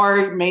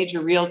 or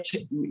major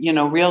retailers,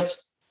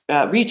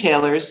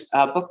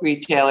 book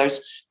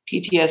retailers,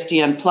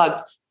 PTSD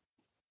Unplugged.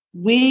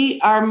 We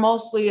are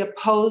mostly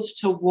opposed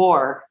to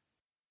war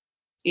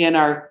in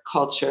our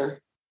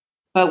culture,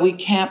 but we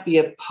can't be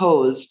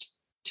opposed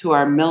to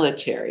our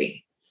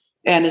military.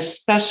 And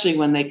especially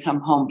when they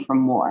come home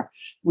from war,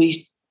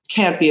 we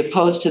can't be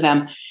opposed to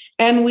them.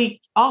 And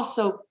we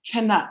also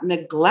cannot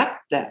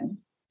neglect them.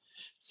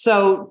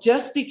 So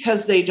just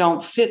because they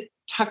don't fit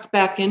tucked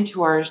back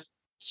into our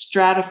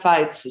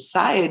stratified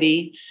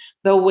society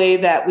the way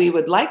that we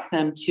would like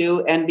them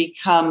to and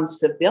become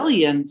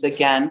civilians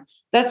again,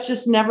 that's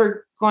just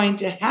never going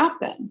to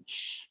happen.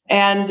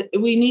 And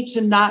we need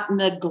to not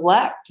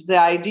neglect the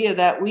idea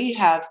that we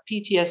have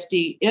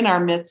PTSD in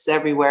our midst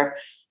everywhere.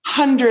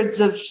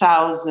 Hundreds of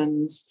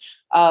thousands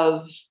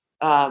of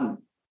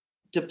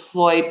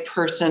deployed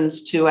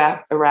persons to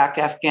Iraq,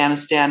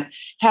 Afghanistan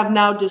have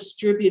now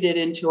distributed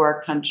into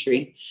our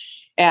country.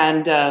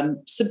 And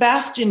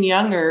Sebastian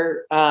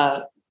Younger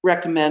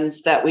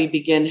recommends that we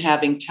begin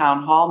having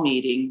town hall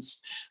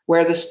meetings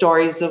where the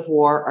stories of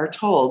war are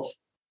told.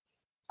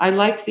 I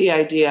like the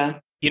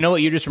idea. You know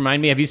what you just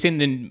remind me? Have you seen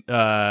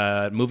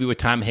the movie with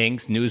Tom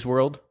Hanks, News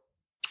World?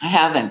 I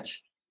haven't.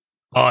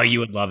 Oh, you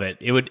would love it.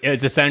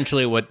 It's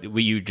essentially what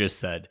you just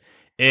said.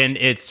 And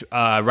it's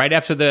right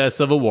after the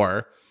Civil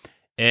War.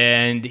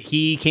 And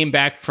he came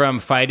back from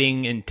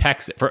fighting in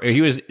Texas.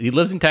 He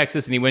lives in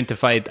Texas, and he went to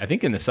fight, I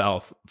think, in the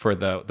South for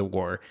the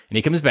war. And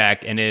he comes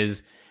back, and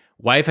his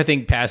wife, I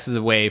think, passes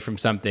away from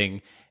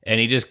something, and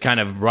he just kind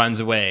of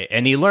runs away.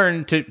 And he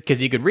learned because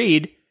he could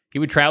read, he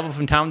would travel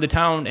from town to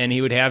town, and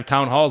he would have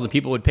town halls, and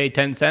people would pay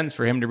 10 cents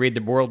for him to read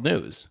the world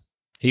news.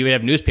 He would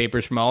have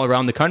newspapers from all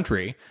around the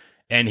country,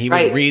 and he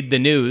would read the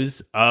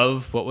news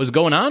of what was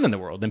going on in the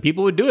world, and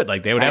people would do it.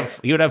 Like he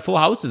would have full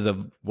houses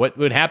of what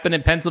would happen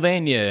in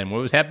Pennsylvania and what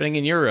was happening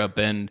in Europe,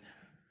 and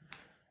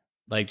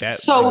like that.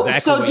 So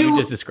what you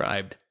just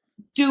described.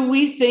 Do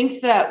we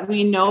think that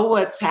we know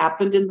what's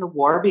happened in the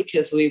war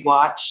because we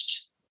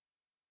watched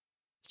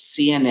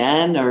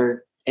CNN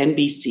or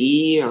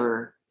NBC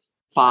or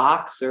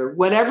Fox or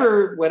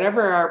whatever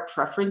our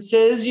preference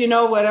is,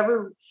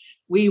 whatever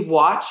we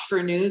watch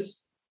for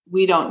news?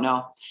 We don't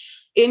know.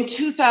 In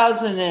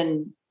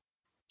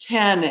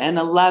 2010 and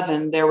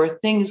 11, there were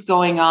things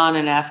going on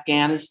in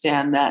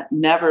Afghanistan that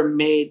never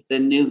made the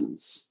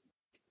news.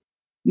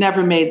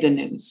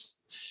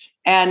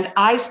 And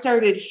I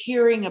started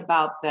hearing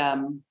about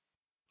them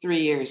 3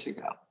 years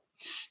ago.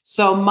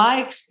 So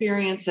my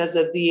experience as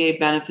a VA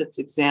benefits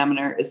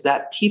examiner is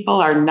that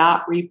people are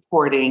not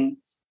reporting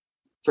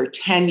for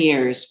 10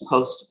 years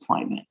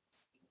post-deployment,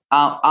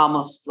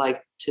 almost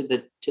like to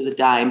the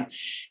dime.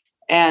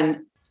 And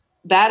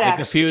that like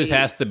the fuse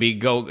has to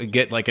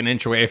get like an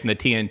inch away from the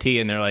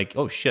TNT, and they're like,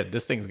 "Oh shit,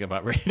 this thing's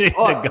about ready to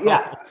go."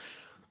 Yeah.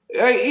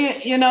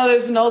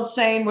 There's an old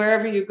saying: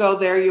 "Wherever you go,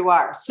 there you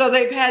are." So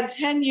they've had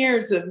 10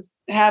 years of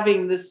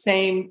having the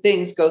same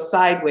things go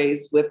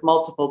sideways with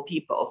multiple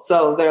people.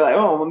 So they're like,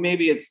 "Oh, well,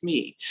 maybe it's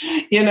me,"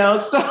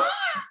 So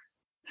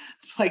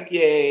it's like,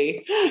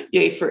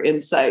 yay for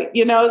insight,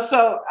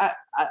 So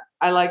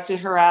I like to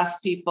harass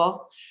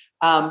people.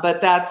 But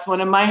that's one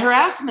of my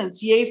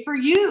harassments. Yay for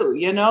you,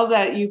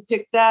 that you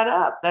picked that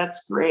up.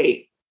 That's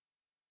great.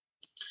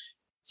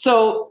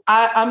 So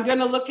I'm going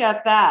to look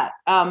at that.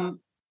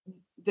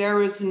 There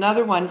was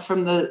another one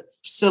from the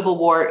Civil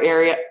War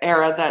era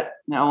that,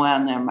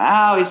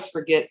 I always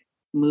forget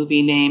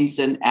movie names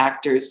and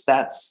actors.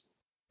 That's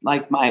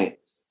like my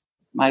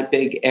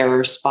big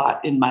error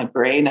spot in my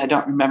brain. I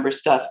don't remember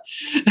stuff.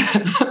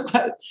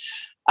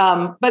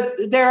 But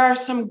there are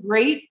some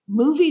great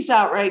movies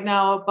out right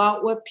now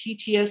about what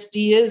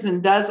PTSD is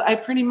and does. I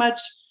pretty much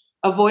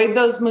avoid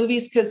those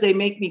movies because they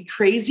make me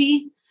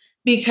crazy,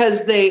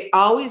 because they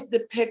always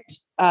depict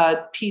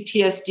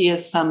PTSD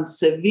as some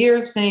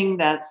severe thing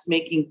that's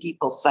making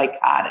people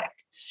psychotic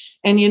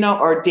and,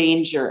 or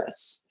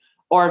dangerous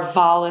or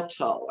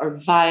volatile or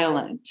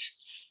violent.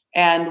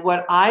 And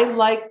what I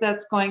like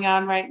that's going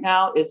on right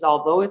now is,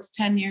 although it's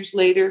 10 years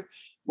later,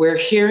 we're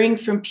hearing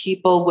from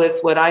people with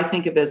what I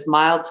think of as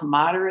mild to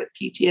moderate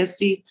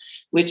PTSD,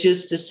 which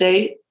is to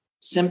say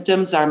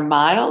symptoms are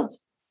mild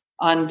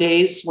on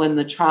days when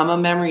the trauma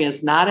memory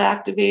is not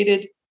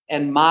activated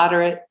and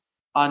moderate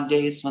on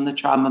days when the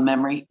trauma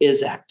memory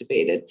is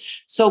activated.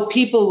 So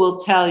people will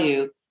tell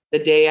you the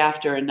day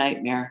after a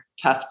nightmare,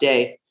 tough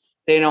day,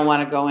 they don't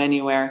want to go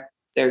anywhere.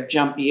 They're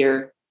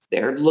jumpier.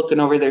 They're looking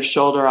over their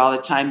shoulder all the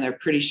time. They're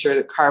pretty sure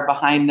the car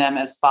behind them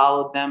has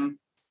followed them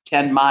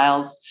 10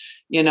 miles.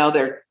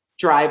 They're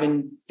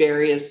driving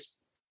various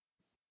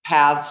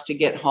paths to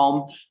get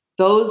home.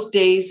 Those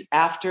days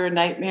after a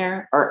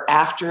nightmare or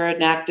after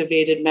an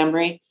activated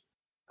memory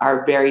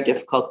are very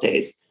difficult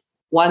days.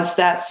 Once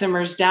that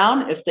simmers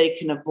down, if they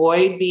can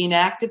avoid being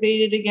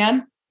activated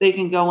again, they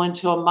can go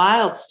into a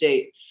mild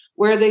state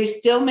where they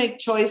still make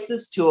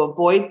choices to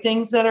avoid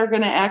things that are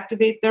going to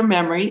activate their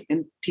memory,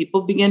 and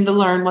people begin to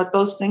learn what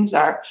those things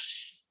are.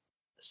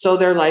 So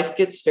their life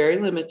gets very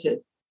limited.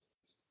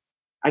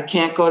 I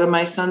can't go to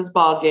my son's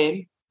ball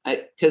game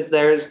because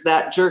there's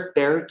that jerk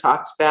there who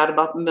talks bad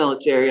about the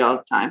military all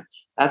the time.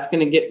 That's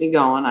going to get me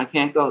going. I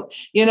can't go.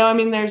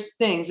 There's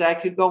things I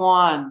could go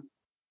on.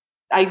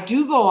 I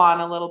do go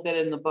on a little bit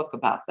in the book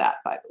about that,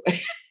 by the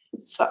way.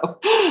 So,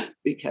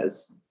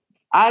 because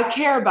I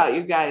care about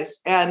you guys,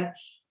 and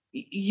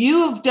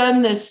you have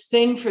done this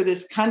thing for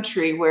this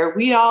country where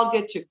we all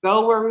get to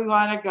go where we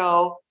want to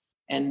go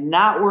and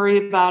not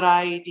worry about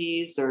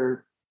IEDs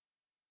or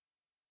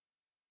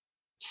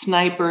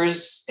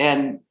snipers,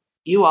 and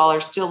you all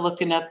are still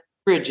looking at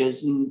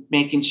bridges and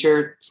making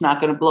sure it's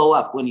not going to blow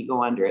up when you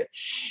go under it.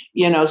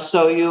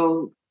 So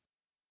you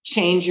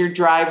change your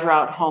drive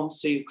route home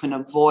so you can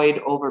avoid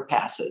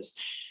overpasses.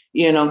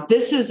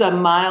 This is a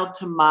mild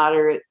to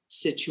moderate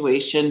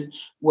situation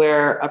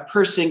where a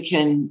person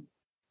can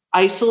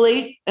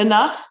isolate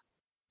enough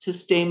to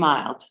stay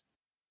mild.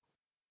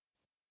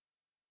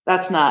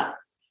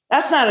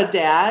 That's not a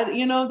dad.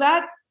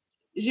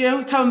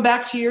 Coming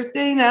back to your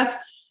thing,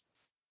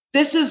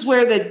 this is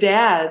where the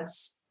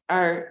dads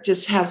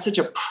just have such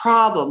a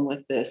problem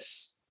with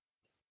this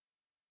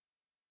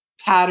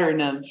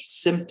pattern of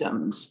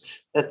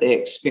symptoms that they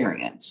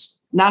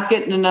experience. Not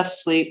getting enough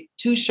sleep,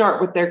 too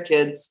short with their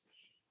kids,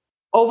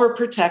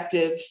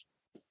 overprotective.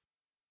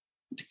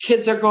 The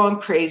kids are going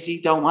crazy,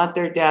 don't want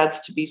their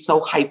dads to be so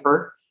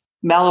hyper,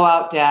 mellow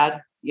out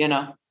dad,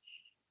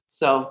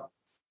 So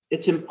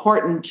it's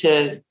important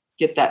to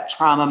get that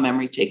trauma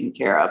memory taken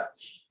care of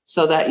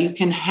so that you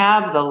can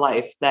have the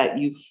life that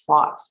you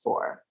fought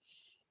for,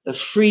 the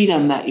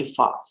freedom that you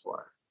fought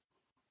for.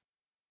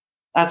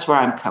 That's where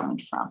I'm coming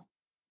from.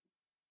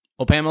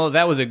 Well, Pamela,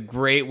 that was a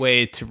great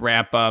way to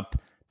wrap up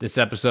this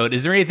episode.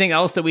 Is there anything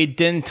else that we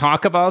didn't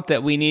talk about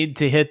that we need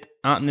to hit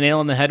on the nail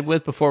on the head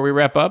with before we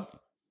wrap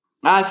up?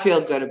 I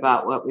feel good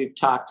about what we've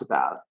talked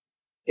about.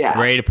 Yeah.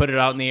 Ready to put it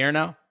out in the air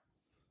now?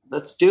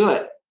 Let's do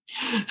it.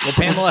 Well,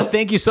 Pamela,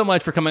 thank you so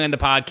much for coming on the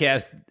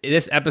podcast.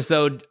 This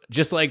episode,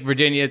 just like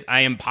Virginia's,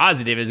 I am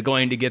positive is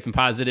going to get some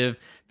positive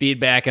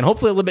feedback and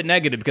hopefully a little bit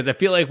negative, because I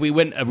feel like we're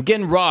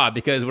getting raw,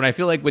 because when I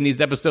feel like when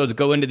these episodes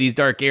go into these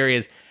dark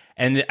areas,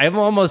 and I've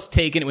almost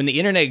taken, when the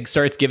internet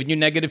starts giving you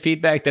negative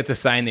feedback, that's a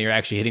sign that you're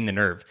actually hitting the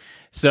nerve.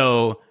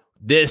 So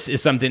this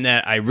is something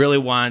that I really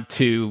want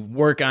to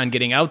work on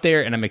getting out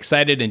there, and I'm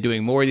excited and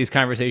doing more of these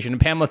conversations.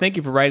 And Pamela, thank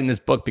you for writing this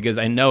book, because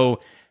I know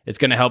it's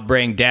going to help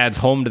bring dads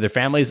home to their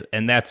families,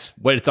 and that's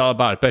what it's all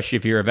about, especially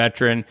if you're a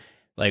veteran.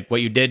 Like,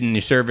 what you did in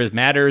your service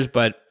matters,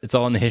 but it's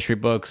all in the history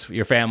books.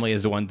 Your family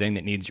is the one thing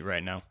that needs you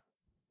right now.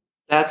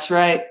 That's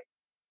right.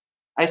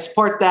 I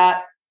support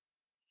that.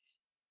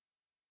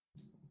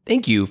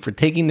 Thank you for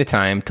taking the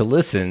time to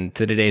listen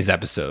to today's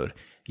episode.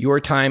 Your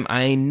time,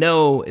 I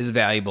know, is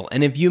valuable.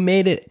 And if you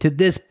made it to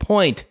this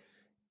point,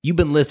 you've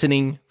been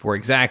listening for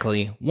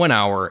exactly 1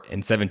 hour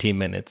and 17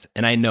 minutes.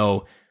 And I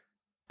know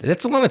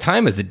that's a lot of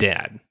time as a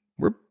dad.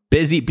 We're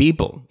busy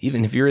people.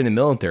 Even if you're in the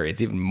military,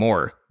 it's even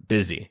more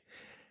busy.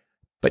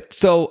 But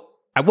so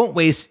I won't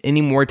waste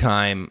any more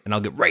time, and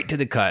I'll get right to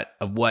the cut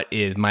of what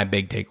is my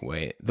big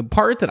takeaway. The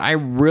part that I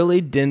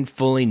really didn't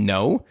fully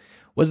know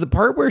was the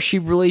part where she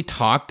really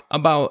talked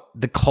about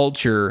the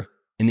culture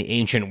in the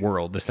ancient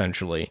world,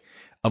 essentially,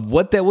 of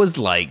what that was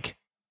like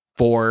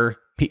for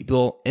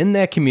people in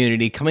that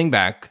community coming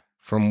back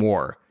from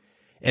war,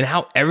 and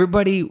how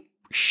everybody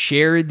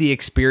shared the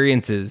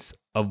experiences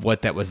of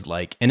what that was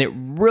like. And it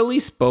really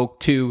spoke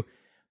to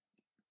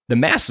the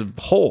massive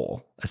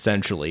hole,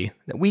 essentially,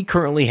 that we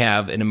currently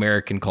have in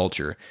American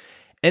culture.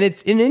 And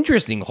it's an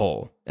interesting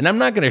hole. And I'm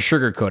not going to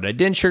sugarcoat it. I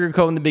didn't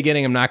sugarcoat in the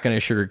beginning. I'm not going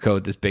to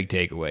sugarcoat this big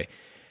takeaway.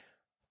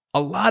 A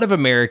lot of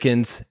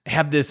Americans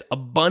have this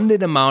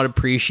abundant amount of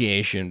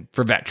appreciation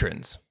for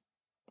veterans.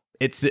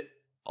 It's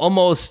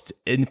almost,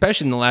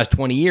 especially in the last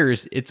 20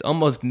 years, it's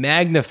almost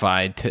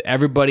magnified to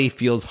everybody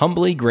feels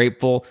humbly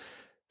grateful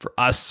for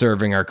us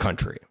serving our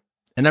country.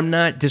 And I'm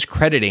not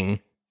discrediting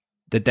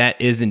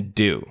that isn't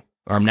due,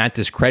 or I'm not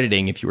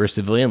discrediting, if you were a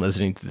civilian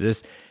listening to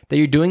this, that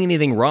you're doing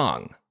anything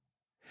wrong.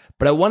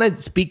 But I want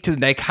to speak to the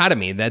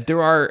dichotomy that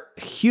there are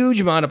a huge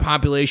amount of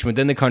population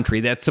within the country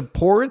that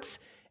supports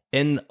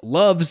and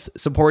loves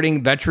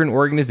supporting veteran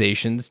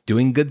organizations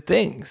doing good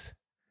things.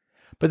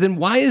 But then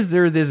why is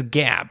there this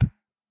gap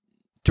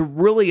to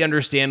really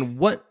understand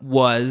what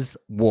was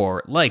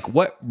war like?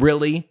 What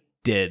really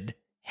did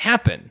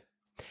happen?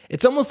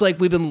 It's almost like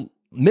we've been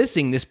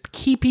missing this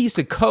key piece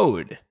of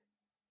code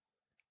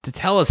to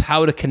tell us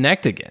how to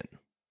connect again.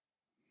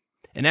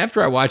 And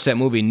after I watched that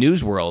movie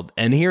News World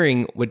and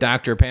hearing what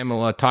Dr.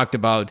 Pamela talked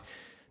about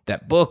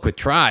that book with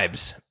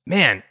tribes,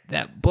 man,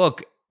 that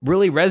book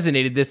really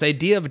resonated, this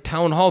idea of a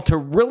town hall to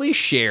really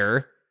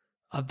share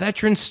a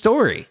veteran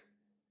story.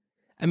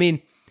 I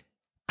mean,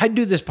 I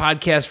do this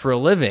podcast for a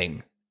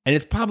living, and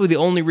it's probably the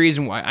only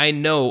reason why I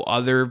know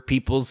other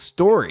people's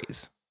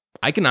stories.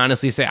 I can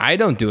honestly say I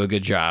don't do a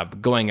good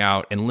job going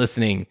out and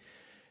listening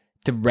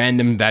to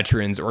random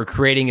veterans or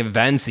creating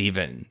events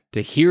even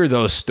to hear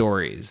those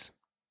stories.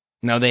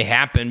 Now, they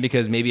happen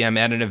because maybe I'm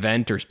at an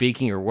event or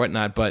speaking or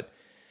whatnot, but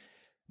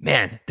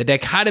man, the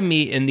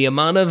dichotomy in the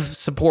amount of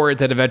support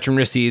that a veteran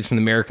receives from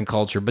the American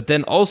culture, but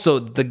then also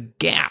the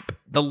gap,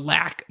 the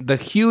lack, the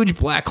huge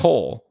black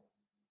hole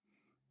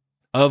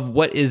of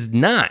what is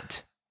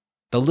not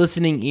the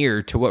listening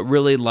ear to what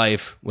really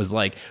life was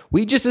like.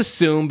 We just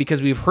assume,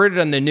 because we've heard it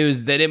on the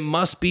news, that it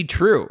must be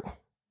true.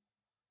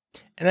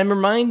 And I'm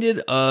reminded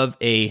of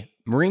a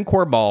Marine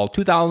Corps Ball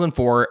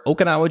 2004,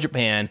 Okinawa,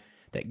 Japan,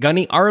 that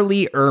Gunny R.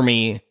 Lee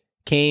Ermey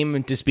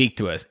came to speak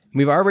to us.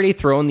 We've already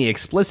thrown the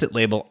explicit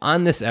label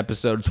on this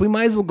episode, so we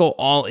might as well go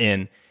all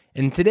in.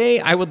 And today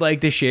I would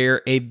like to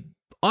share a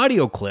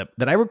audio clip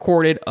that I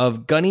recorded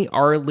of Gunny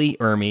R. Lee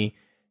Ermey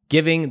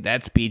giving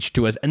that speech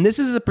to us. And this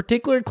is a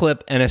particular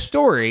clip and a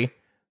story,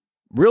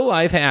 real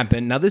life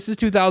happened. Now, this is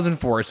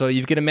 2004, so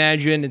you can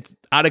imagine it's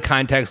out of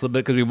context a little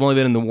bit because we've only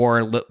been in the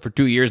war for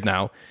 2 years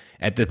now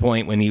at the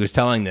point when he was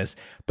telling this.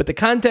 But the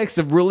context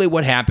of really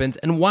what happens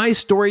and why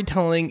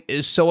storytelling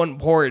is so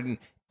important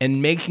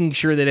and making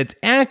sure that it's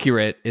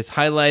accurate is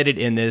highlighted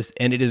in this,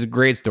 and it is a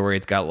great story.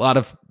 It's got a lot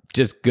of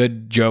just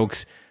good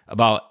jokes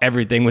about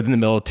everything within the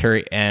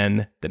military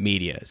and the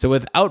media. So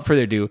without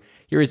further ado,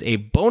 here is a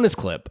bonus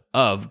clip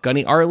of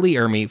Gunny R. Lee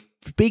Ermey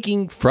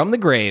speaking from the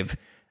grave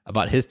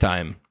about his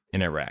time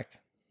in Iraq.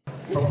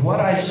 From what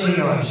I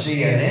seen on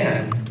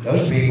CNN,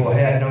 those people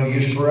had no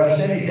use for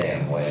us any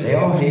damn way. They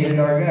all hated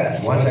our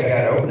guts. Once I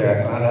got over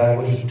there, I found out it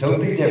was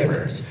totally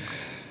different.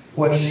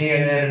 What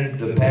CNN,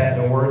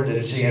 the word that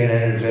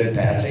CNN had been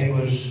passing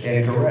was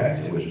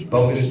incorrect. It was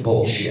bogus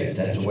bullshit.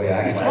 That's the way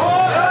I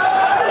classify it.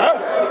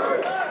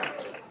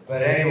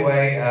 But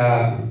anyway,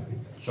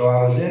 so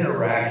I was in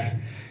Iraq,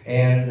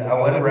 and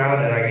I went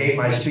around and I gave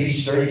my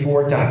speech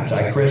 34 times.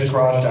 I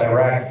crisscrossed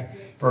Iraq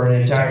for an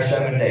entire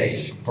 7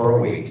 days, for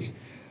a week.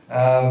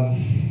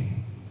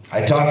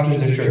 I talked to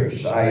the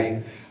troops.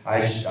 I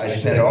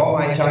spent all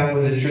my time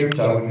with the troops.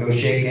 I would go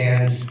shake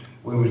hands.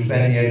 We would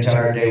spend the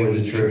entire day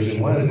with the troops.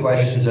 And one of the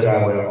questions that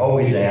I would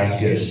always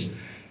ask is,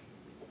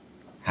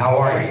 how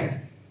are you?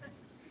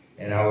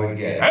 And I would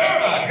get,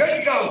 good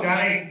to go,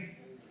 Gunny.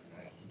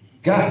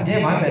 God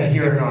damn, I've been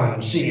hearing on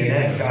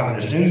CNN,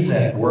 Communist News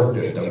Network,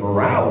 that the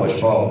morale was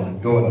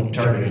falling,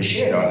 turning to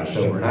shit on us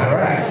over in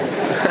Iraq.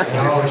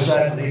 And all of a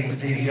sudden,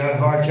 these young,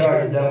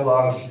 hard-charged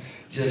devil-logs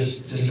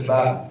just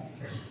about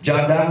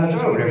jump down the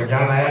throat every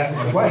time I asked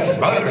them a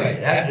question.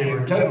 Motivated. They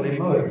were totally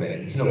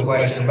motivated. There's no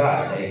question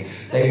about it.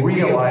 They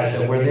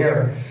realized that we're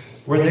there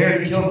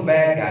to kill the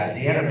bad guys,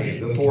 the enemy,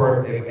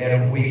 before,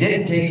 and if we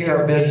didn't take care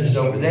of business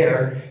over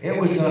there, it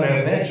was going to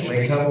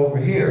eventually come over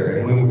here,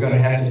 and we were going to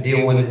have to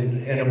deal with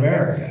it in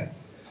America.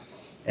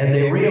 And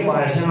they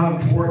realized how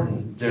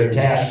important their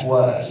task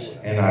was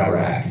in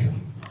Iraq.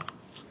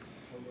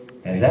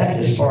 And that,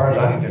 as far as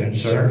I'm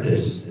concerned,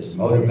 is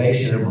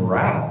motivation and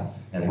morale.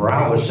 And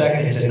morale was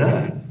second to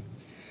none.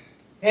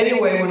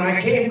 Anyway, when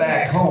I came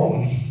back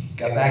home,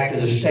 got back to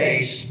the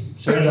States,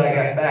 as soon as I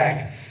got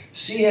back,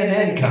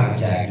 CNN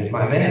contacted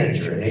my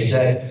manager, and they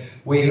said,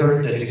 we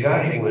heard that the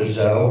Gunny was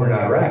over in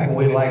Iraq, and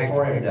we'd like to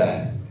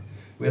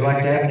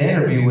have an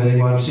interview with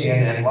him on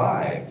CNN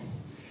Live.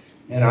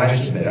 And I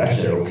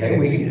said, okay,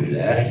 we can do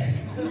that.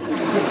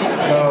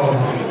 So,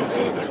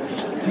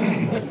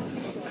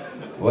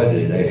 what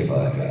did they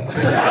fuck up?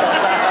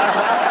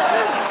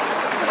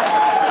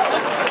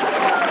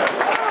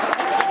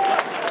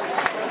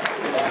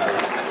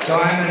 So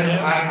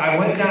I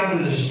went down to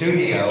the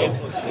studio,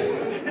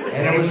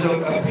 and it was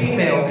a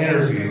female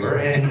interviewer,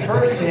 and the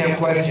first damn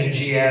question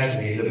she asked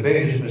me, the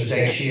biggest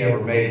mistake she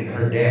ever made in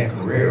her damn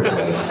career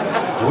was,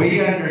 we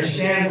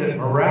understand that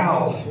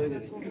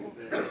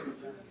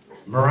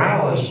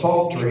morale is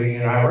faltering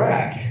in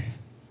Iraq.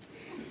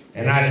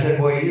 And I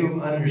said, well, you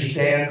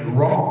understand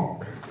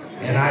wrong.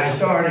 And I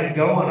started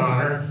going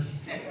on her.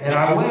 And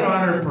I went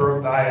on her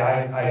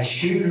I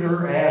shoot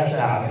her ass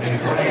out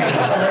and played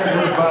the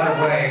treasure by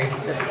the way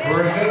for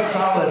a good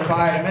solid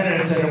 5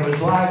 minutes, and it was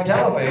live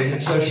television,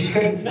 so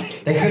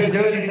they couldn't do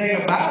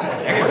anything about it.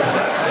 They were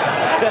stuck.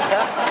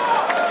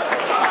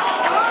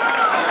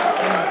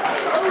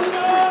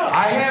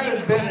 I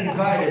haven't been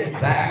invited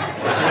back.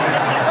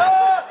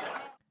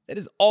 That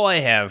is all I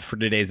have for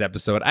today's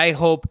episode. I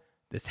hope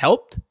this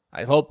helped.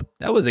 I hope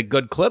that was a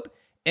good clip.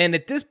 And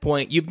at this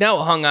point, you've now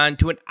hung on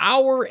to an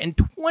hour and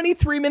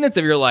 23 minutes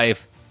of your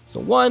life. So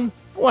one,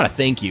 I want to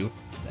thank you.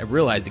 I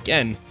realize,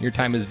 again, your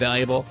time is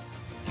valuable.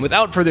 And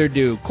without further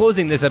ado,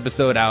 closing this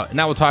episode out, and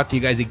I will talk to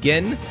you guys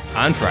again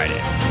on Friday.